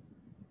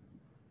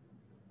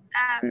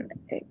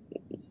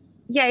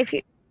 yeah,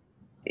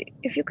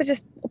 if you could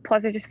just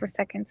pause it just for a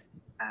second.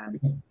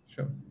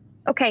 Sure.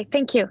 Okay,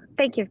 thank you.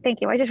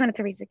 I just wanted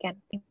to read it again.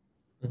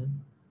 Mm-hmm.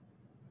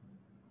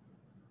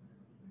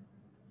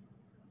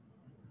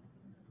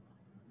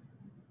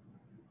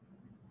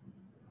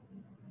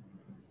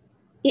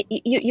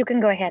 You can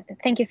go ahead.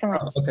 Thank you so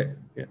much. Okay,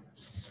 yeah.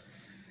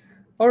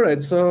 All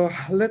right, so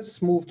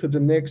let's move to the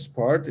next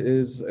part,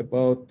 is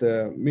about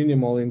the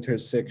minimal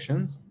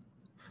intersections.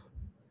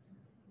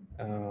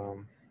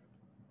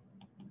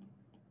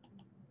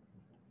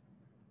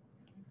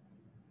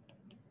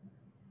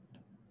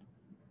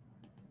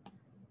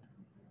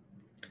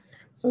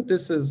 So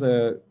this is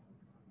a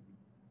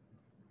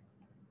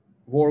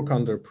work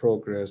under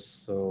progress.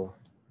 So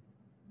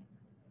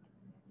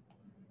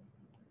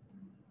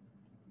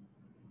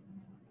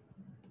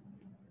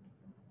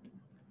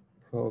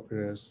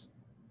progress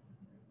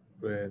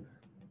with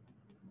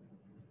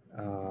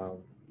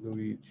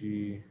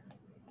Luigi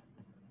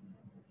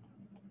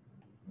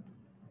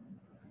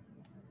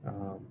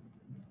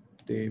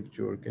Dave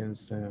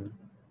Jorgensen,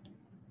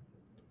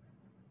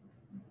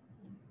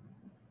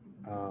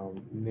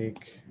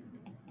 Nick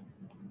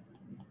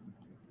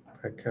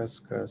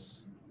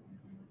Pakauskas,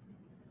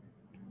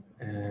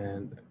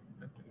 and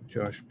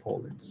Josh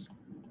Politz.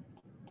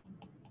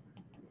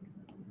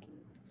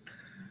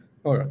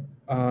 All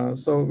right,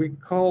 so we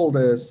call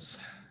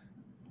this,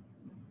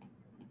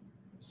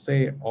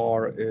 say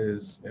R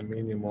is a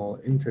minimal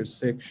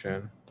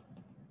intersection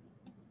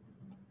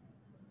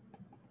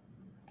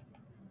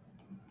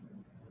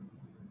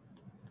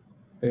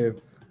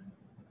if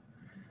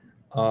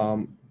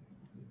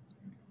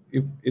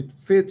it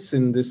fits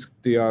in this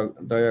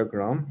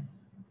diagram.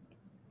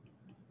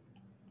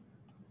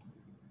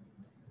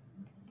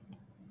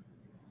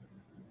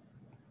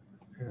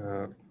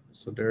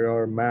 So there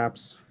are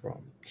maps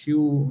from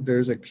Q,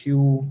 there's a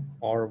Q,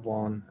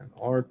 R1, and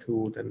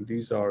R2, then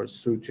these are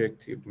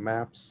surjective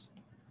maps,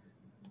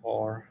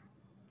 R.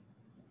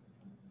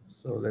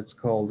 So let's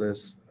call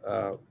this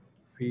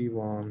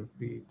phi1,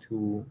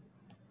 phi2,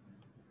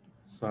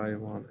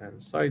 psi1, and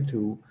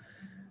psi2,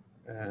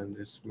 and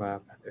this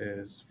map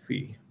is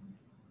phi.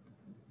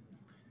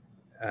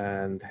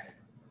 And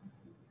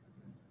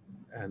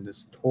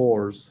this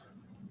Tors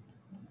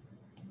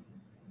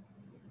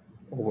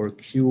over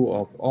Q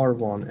of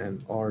R1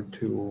 and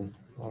R2,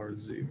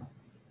 R0.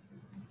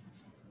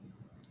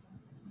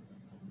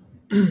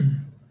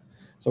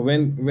 So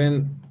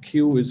when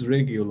Q is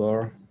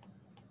regular,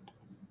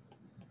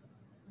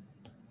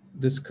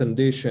 this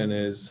condition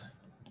is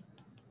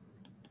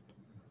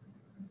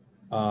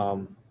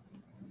the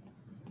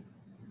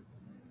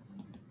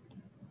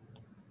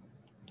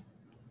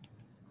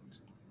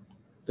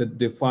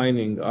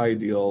defining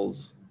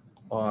ideals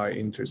I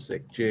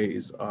intersect J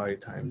is I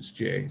times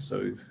J.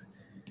 So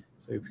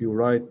if you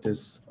write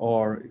this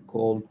R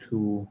equal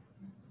to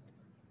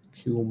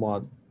Q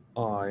mod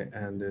I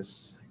and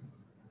this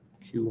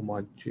Q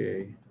mod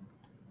J,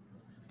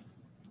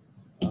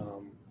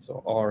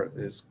 so R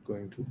is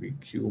going to be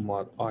Q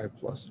mod I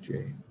plus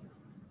J.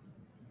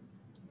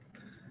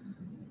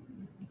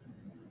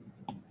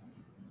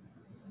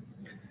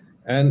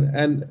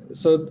 And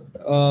so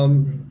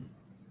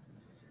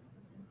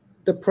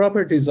the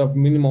properties of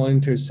minimal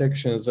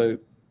intersections are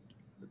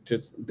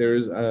just,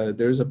 there's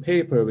a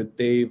paper with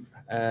Dave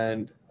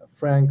and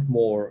Frank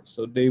Moore.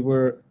 So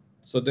their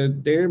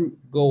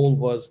goal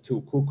was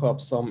to cook up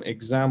some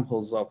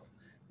examples of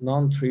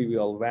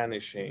non-trivial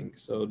vanishing.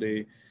 So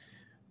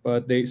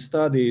but they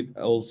studied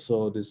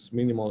also this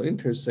minimal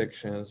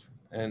intersections.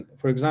 And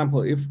for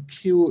example, if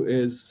Q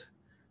is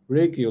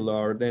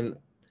regular, then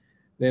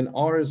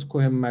R is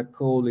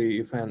Cohen-Macaulay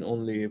if and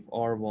only if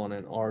R1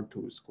 and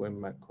R2 is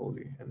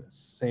Cohen-Macaulay,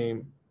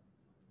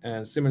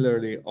 and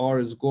similarly, R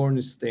is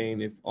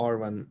Gornstein if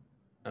R1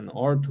 and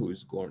R2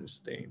 is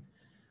Gornstein,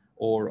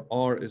 or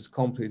R is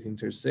complete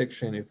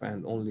intersection if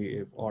and only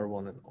if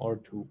R1 and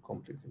R2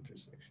 complete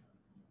intersection.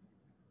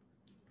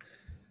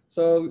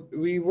 So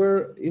we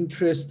were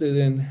interested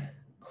in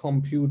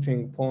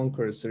computing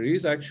Poincaré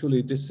series.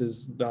 Actually, this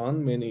is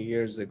done many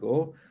years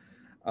ago.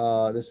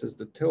 This is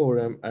the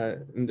theorem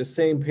in the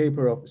same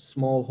paper of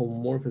small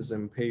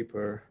homomorphism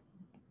paper.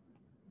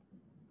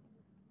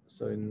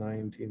 So in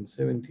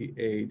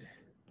 1978,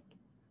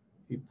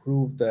 he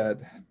proved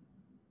that.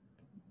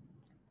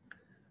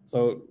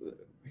 So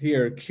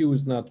here Q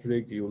is not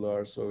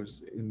regular, so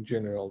it's in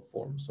general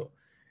form. So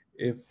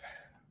if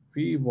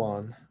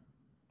phi1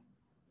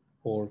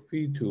 or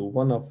phi2,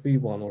 one of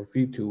phi1 or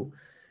phi2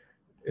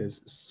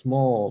 is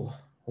small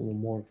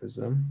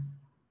homomorphism,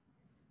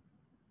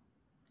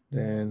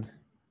 then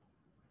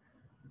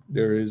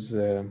there is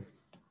an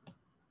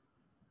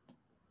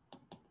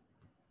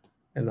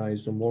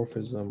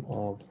isomorphism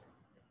of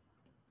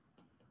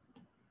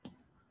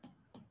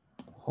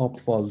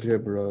Hopf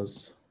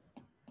algebras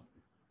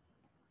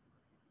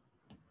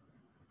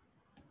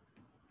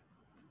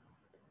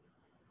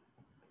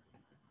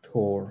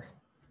Tor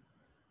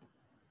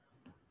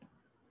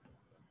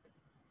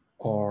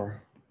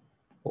R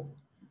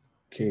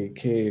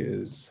KK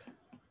is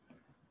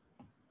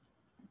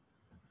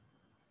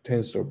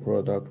tensor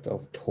product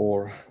of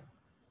Tor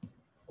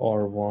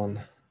R1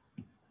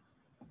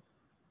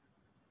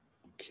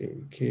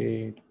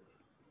 KK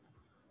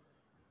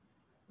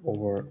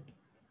over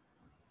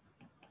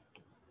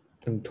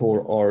and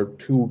Tor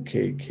R2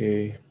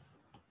 KK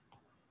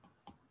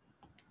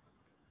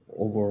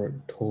over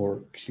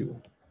Tor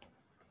Q.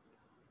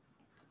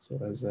 So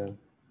as a,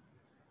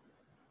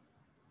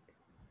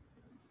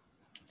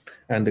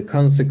 and the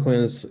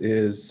consequence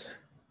is,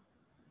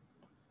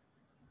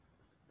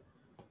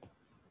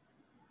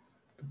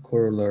 the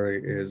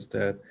corollary is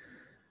that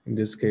in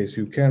this case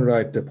you can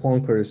write the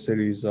Poincaré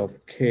series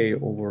of K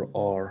over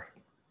R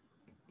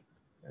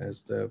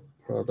as the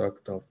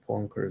product of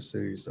Poincaré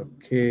series of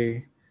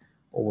K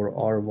over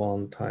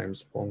R1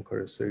 times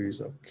Poincaré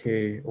series of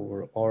K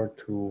over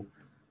R2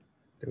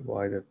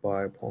 divided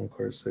by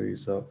Poincaré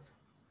series of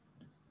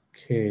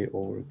K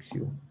over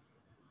Q.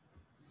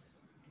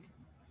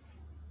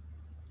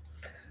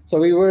 So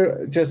we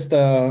were just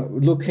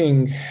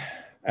looking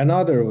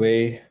another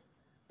way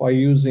by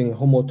using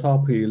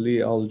homotopy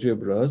Lie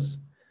algebras.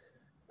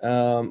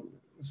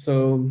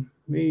 So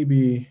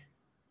maybe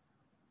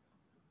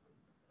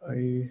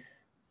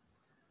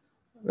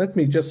let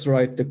me just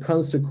write the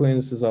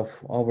consequences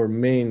of our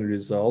main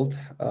result.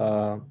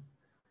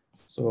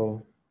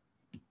 So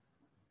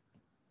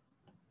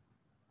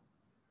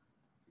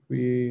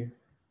we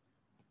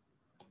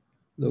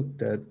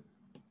looked at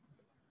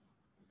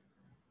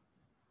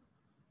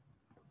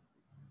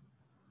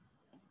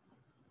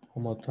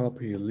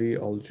homotopy Lie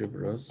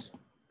algebras.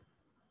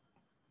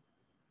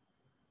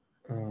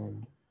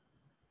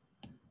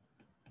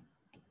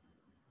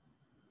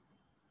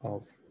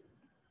 Of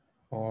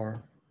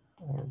R,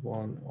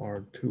 R1,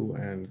 R2,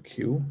 and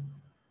Q.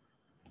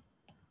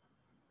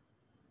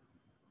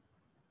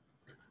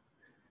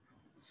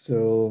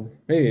 So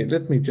hey,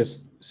 let me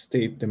just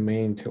state the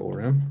main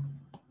theorem.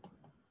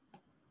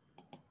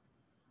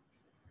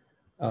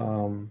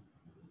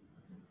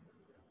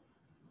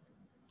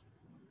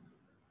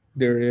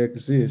 There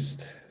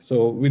exist,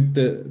 so with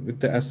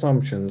the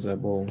assumptions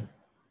above,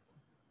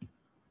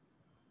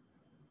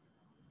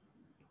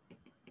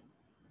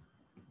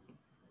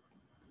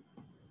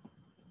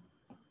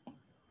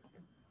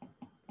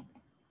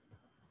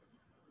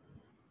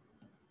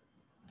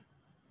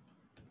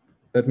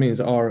 that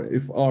means R,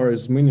 if R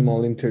is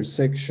minimal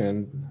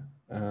intersection,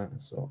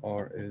 so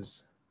R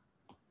is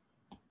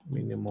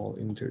minimal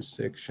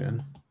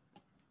intersection,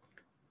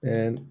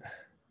 then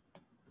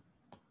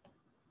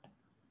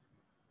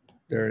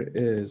there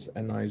is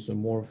an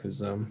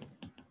isomorphism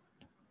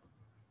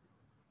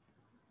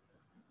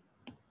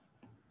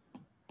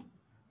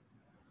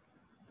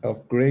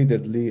of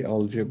graded Lie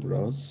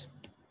algebras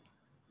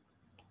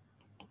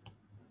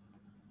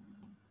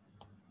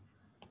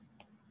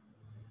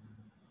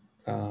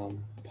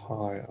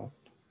pi of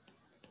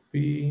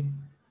phi,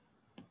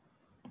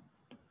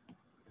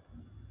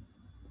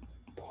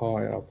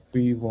 pi of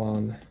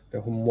phi1, the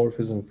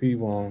homomorphism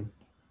phi1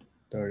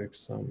 direct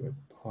sum with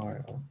pi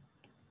of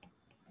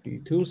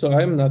phi2. So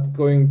I'm not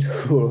going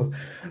to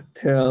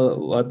tell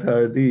what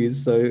are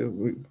these, so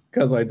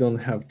because I don't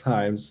have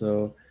time.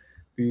 So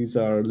these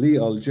are Lie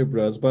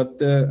algebras,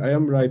 but I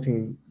am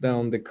writing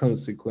down the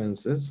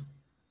consequences.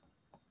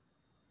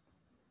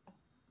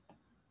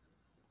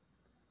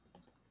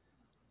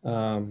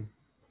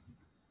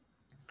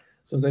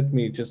 So let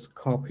me just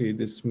copy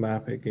this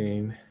map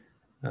again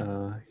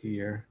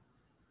here,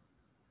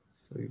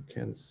 so you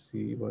can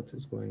see what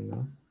is going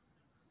on.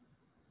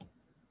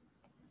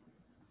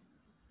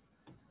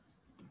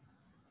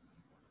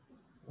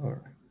 All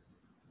right.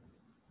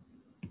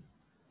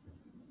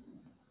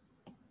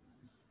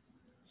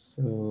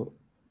 So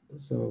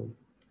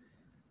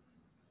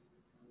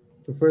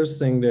the first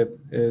thing that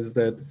is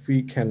that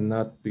phi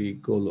cannot be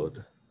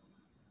Golod.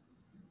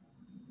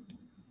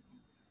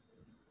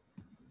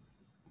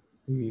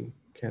 Phi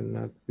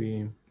cannot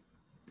be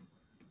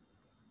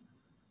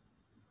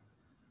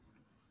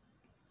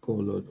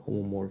Golod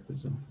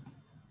homomorphism.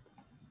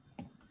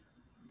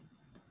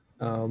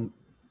 And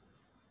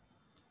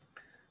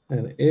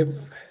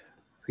if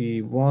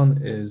phi1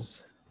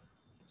 is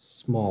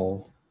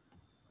small,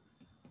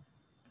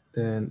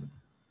 then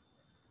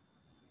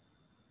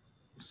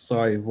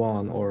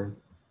psi1 or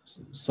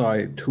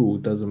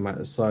psi2 doesn't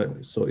matter.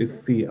 So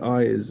if phi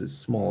I is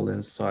small,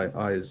 then psi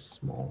I is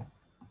small.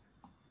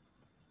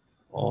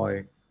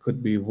 I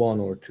could be 1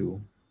 or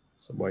 2,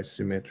 so by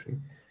symmetry.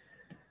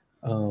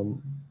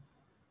 And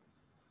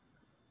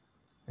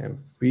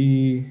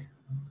phi1,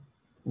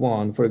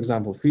 for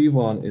example,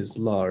 phi1 is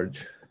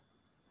large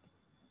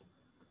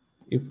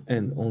if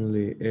and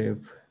only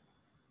if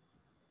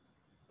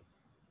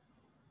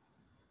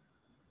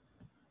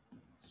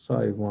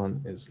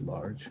psi1 is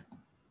large.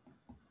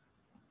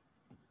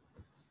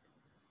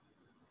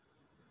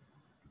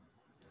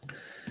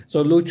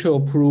 So Lucio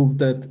proved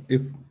that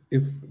if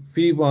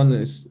phi1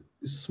 is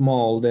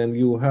small, then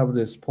you have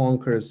this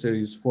Poincaré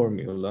series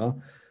formula.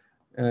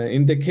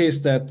 In the case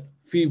that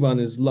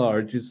phi1 is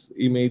large, it's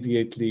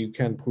immediately you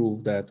can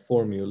prove that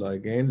formula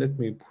again. Let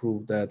me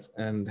prove that,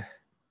 and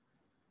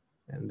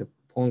the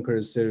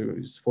Poincaré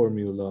series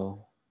formula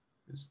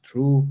is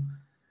true.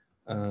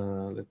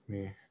 Let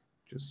me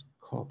just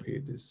copy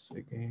this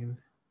again.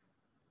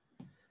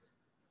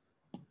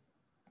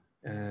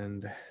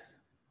 And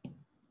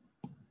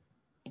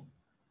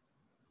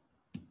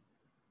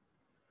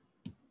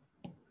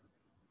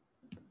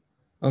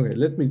okay,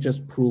 let me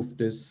just prove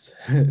this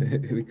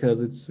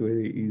because it's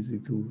very easy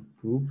to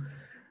prove.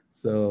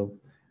 So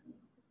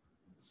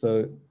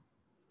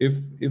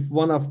if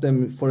one of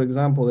them, for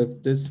example,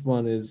 if this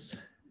one is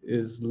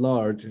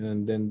large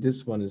and then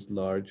this one is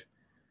large,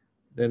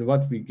 then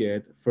what we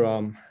get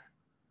from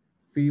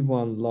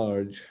phi1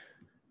 large,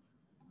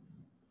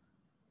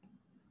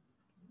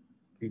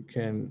 you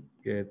can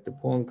get the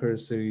Poincaré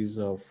series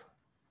of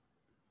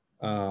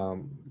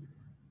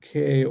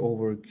K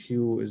over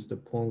Q is the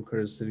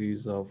Poincaré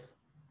series of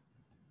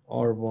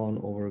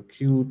R1 over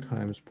Q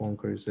times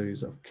Poincaré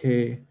series of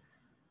K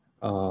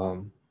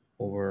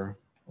over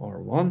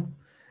R1.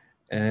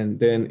 And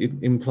then it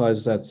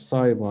implies that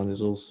psi1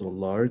 is also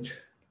large.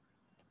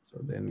 So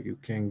then you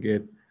can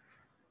get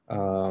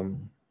the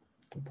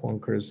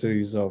Poincaré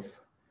series of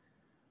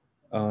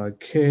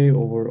K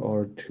over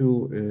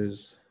R2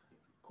 is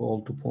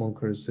called to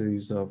Poincaré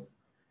series of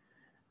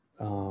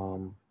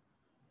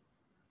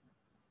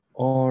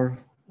R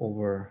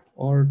over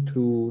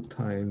R2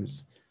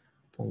 times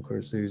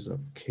Poincaré series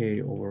of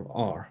K over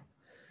R.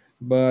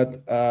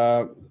 But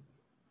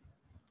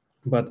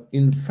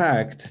in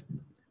fact,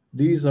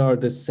 these are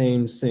the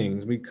same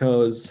things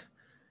because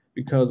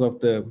of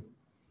the,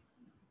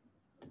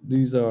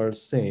 these are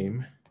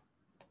same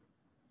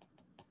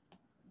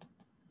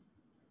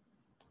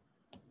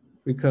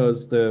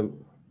because the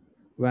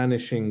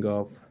vanishing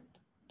of,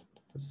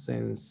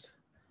 since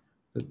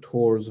the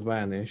Tors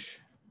vanish,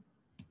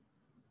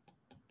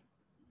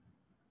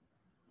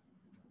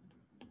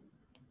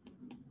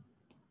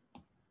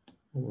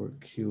 over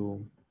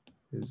Q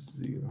is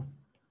 0.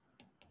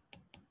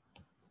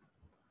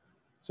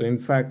 So in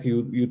fact,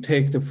 you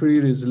take the free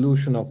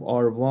resolution of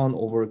R1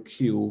 over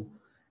Q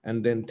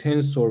and then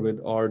tensor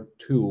with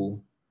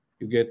R2,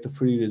 you get the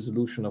free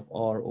resolution of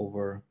R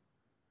over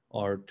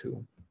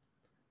R2.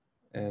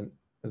 And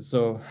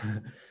so,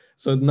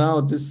 so now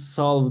this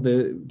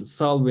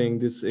solving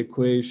this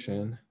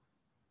equation,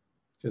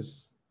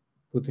 just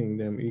putting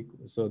them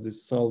equal. So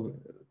this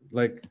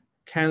like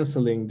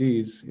canceling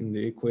these in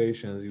the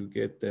equations, you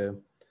get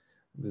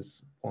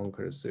this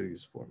Poincaré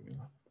series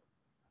formula.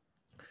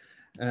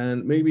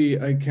 And maybe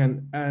I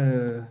can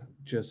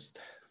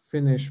just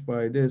finish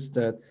by this,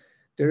 that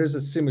there is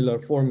a similar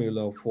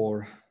formula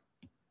for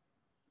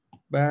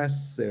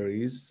Bass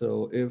series.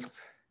 So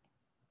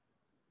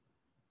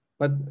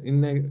but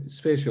in a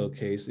special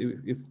case,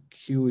 if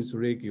Q is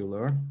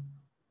regular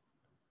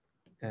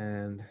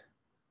and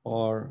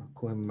R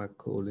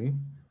Cohen-Macaulay,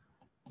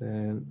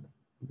 then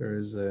there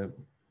is a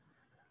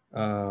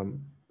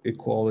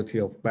equality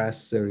of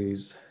Bass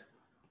series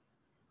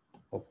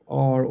of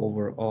R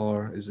over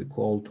R is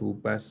equal to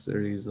Bass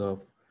series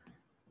of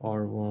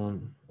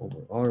R1 over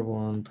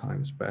R1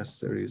 times Bass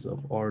series of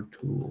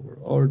R2 over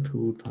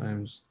R2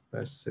 times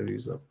Bass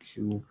series of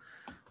Q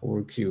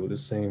over Q, the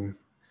same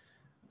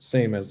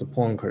as the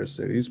Poincaré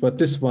series, but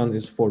this one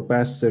is for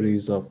Bass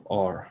series of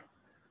R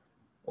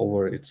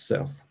over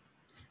itself.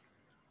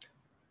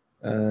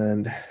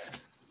 And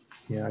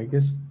yeah, I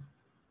guess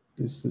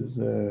this is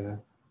a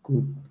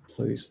good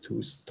place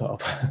to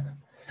stop.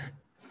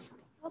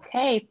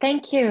 Okay,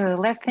 thank you.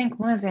 Let's thank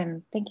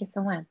Mohsen. Thank you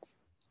so much.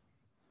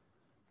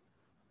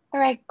 All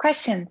right,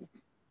 questions?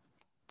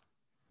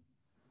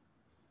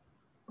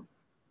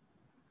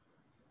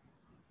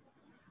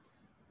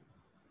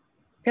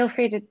 Feel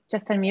free to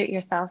just unmute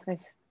yourself if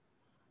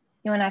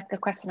you want to ask a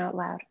question out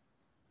loud.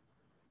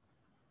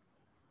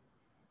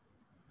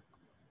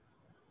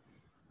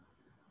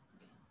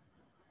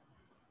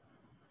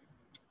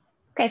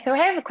 Okay, so I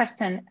have a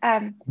question.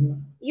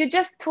 You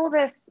just told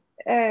us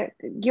the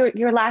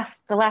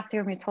last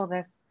term you told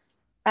us.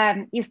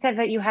 You said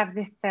that you have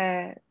this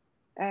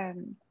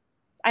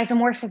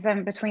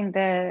isomorphism between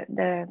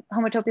the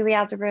homotopy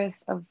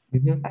algebras of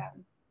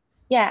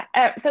yeah.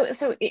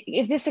 So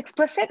is this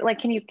explicit? Like,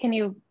 can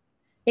you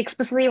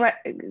explicitly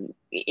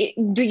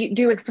do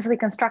you explicitly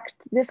construct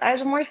this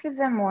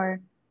isomorphism or?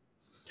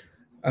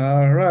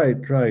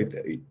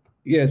 Right.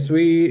 Yes,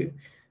 we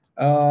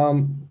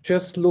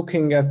just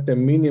looking at the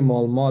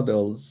minimal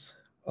models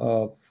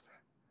of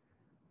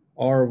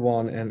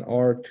R1 and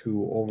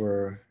R2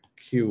 over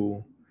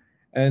Q.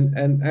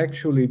 And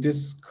actually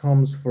this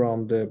comes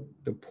from the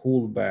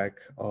pullback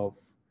of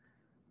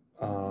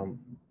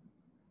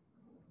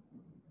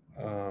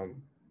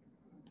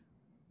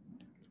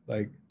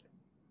like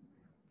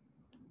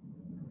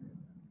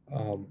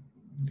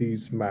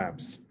these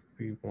maps,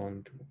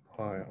 V1 to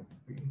pi of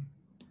V.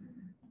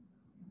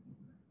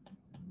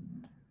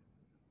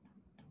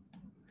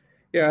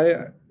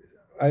 Yeah,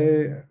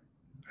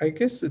 I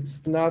guess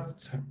it's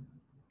not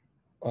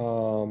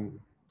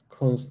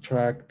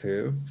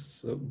constructive,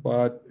 so,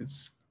 but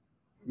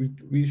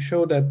we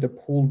show that the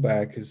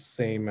pullback is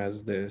same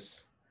as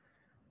this.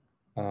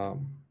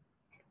 Um,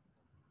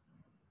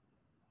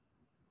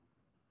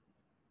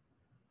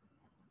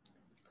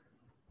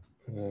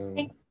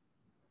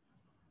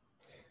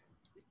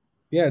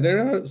 yeah, there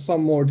are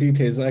some more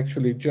details.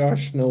 Actually,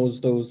 Josh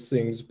knows those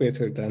things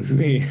better than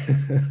me.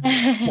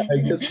 I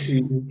guess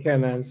he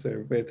can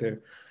answer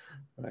better,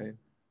 right?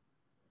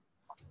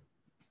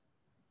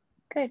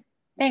 Good,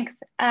 thanks.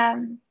 Are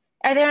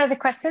there other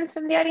questions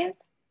from the audience?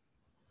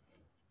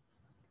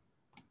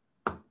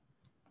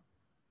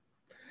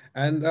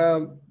 And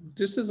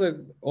this is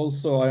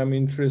also I am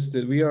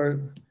interested. We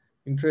are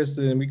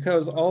interested in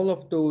because all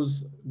of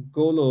those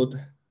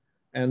Golod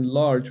and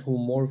large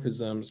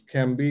homomorphisms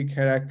can be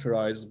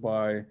characterized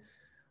by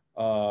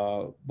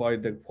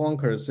the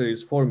Poincaré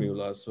series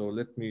formula. So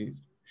let me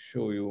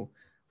show you.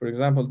 For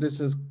example,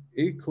 this is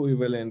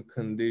equivalent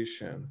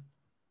condition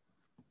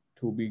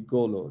to be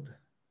Golod,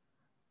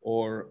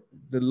 or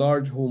the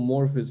large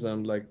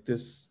homomorphism like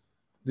this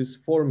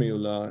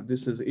formula.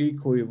 This is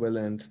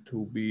equivalent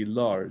to be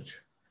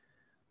large.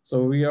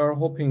 So we are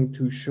hoping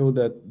to show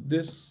that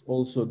this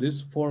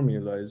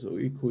formula is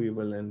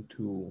equivalent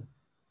to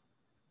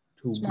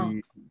Small.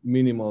 be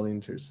minimal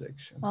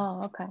intersection.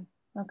 Oh, okay.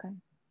 Okay.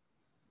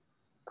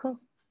 Cool.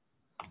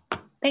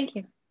 Thank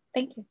you.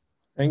 Thank you.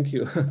 Thank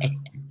you.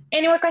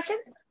 Any more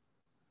questions?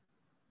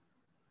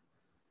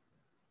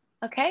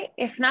 Okay.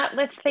 If not,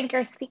 let's thank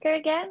our speaker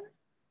again.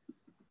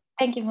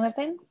 Thank you,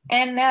 Mohsen.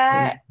 And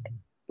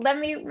let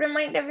me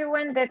remind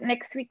everyone that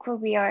next week will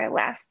be our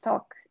last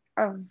talk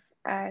of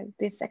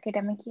this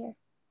academic year.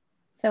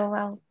 So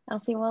I'll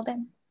see you all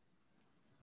then.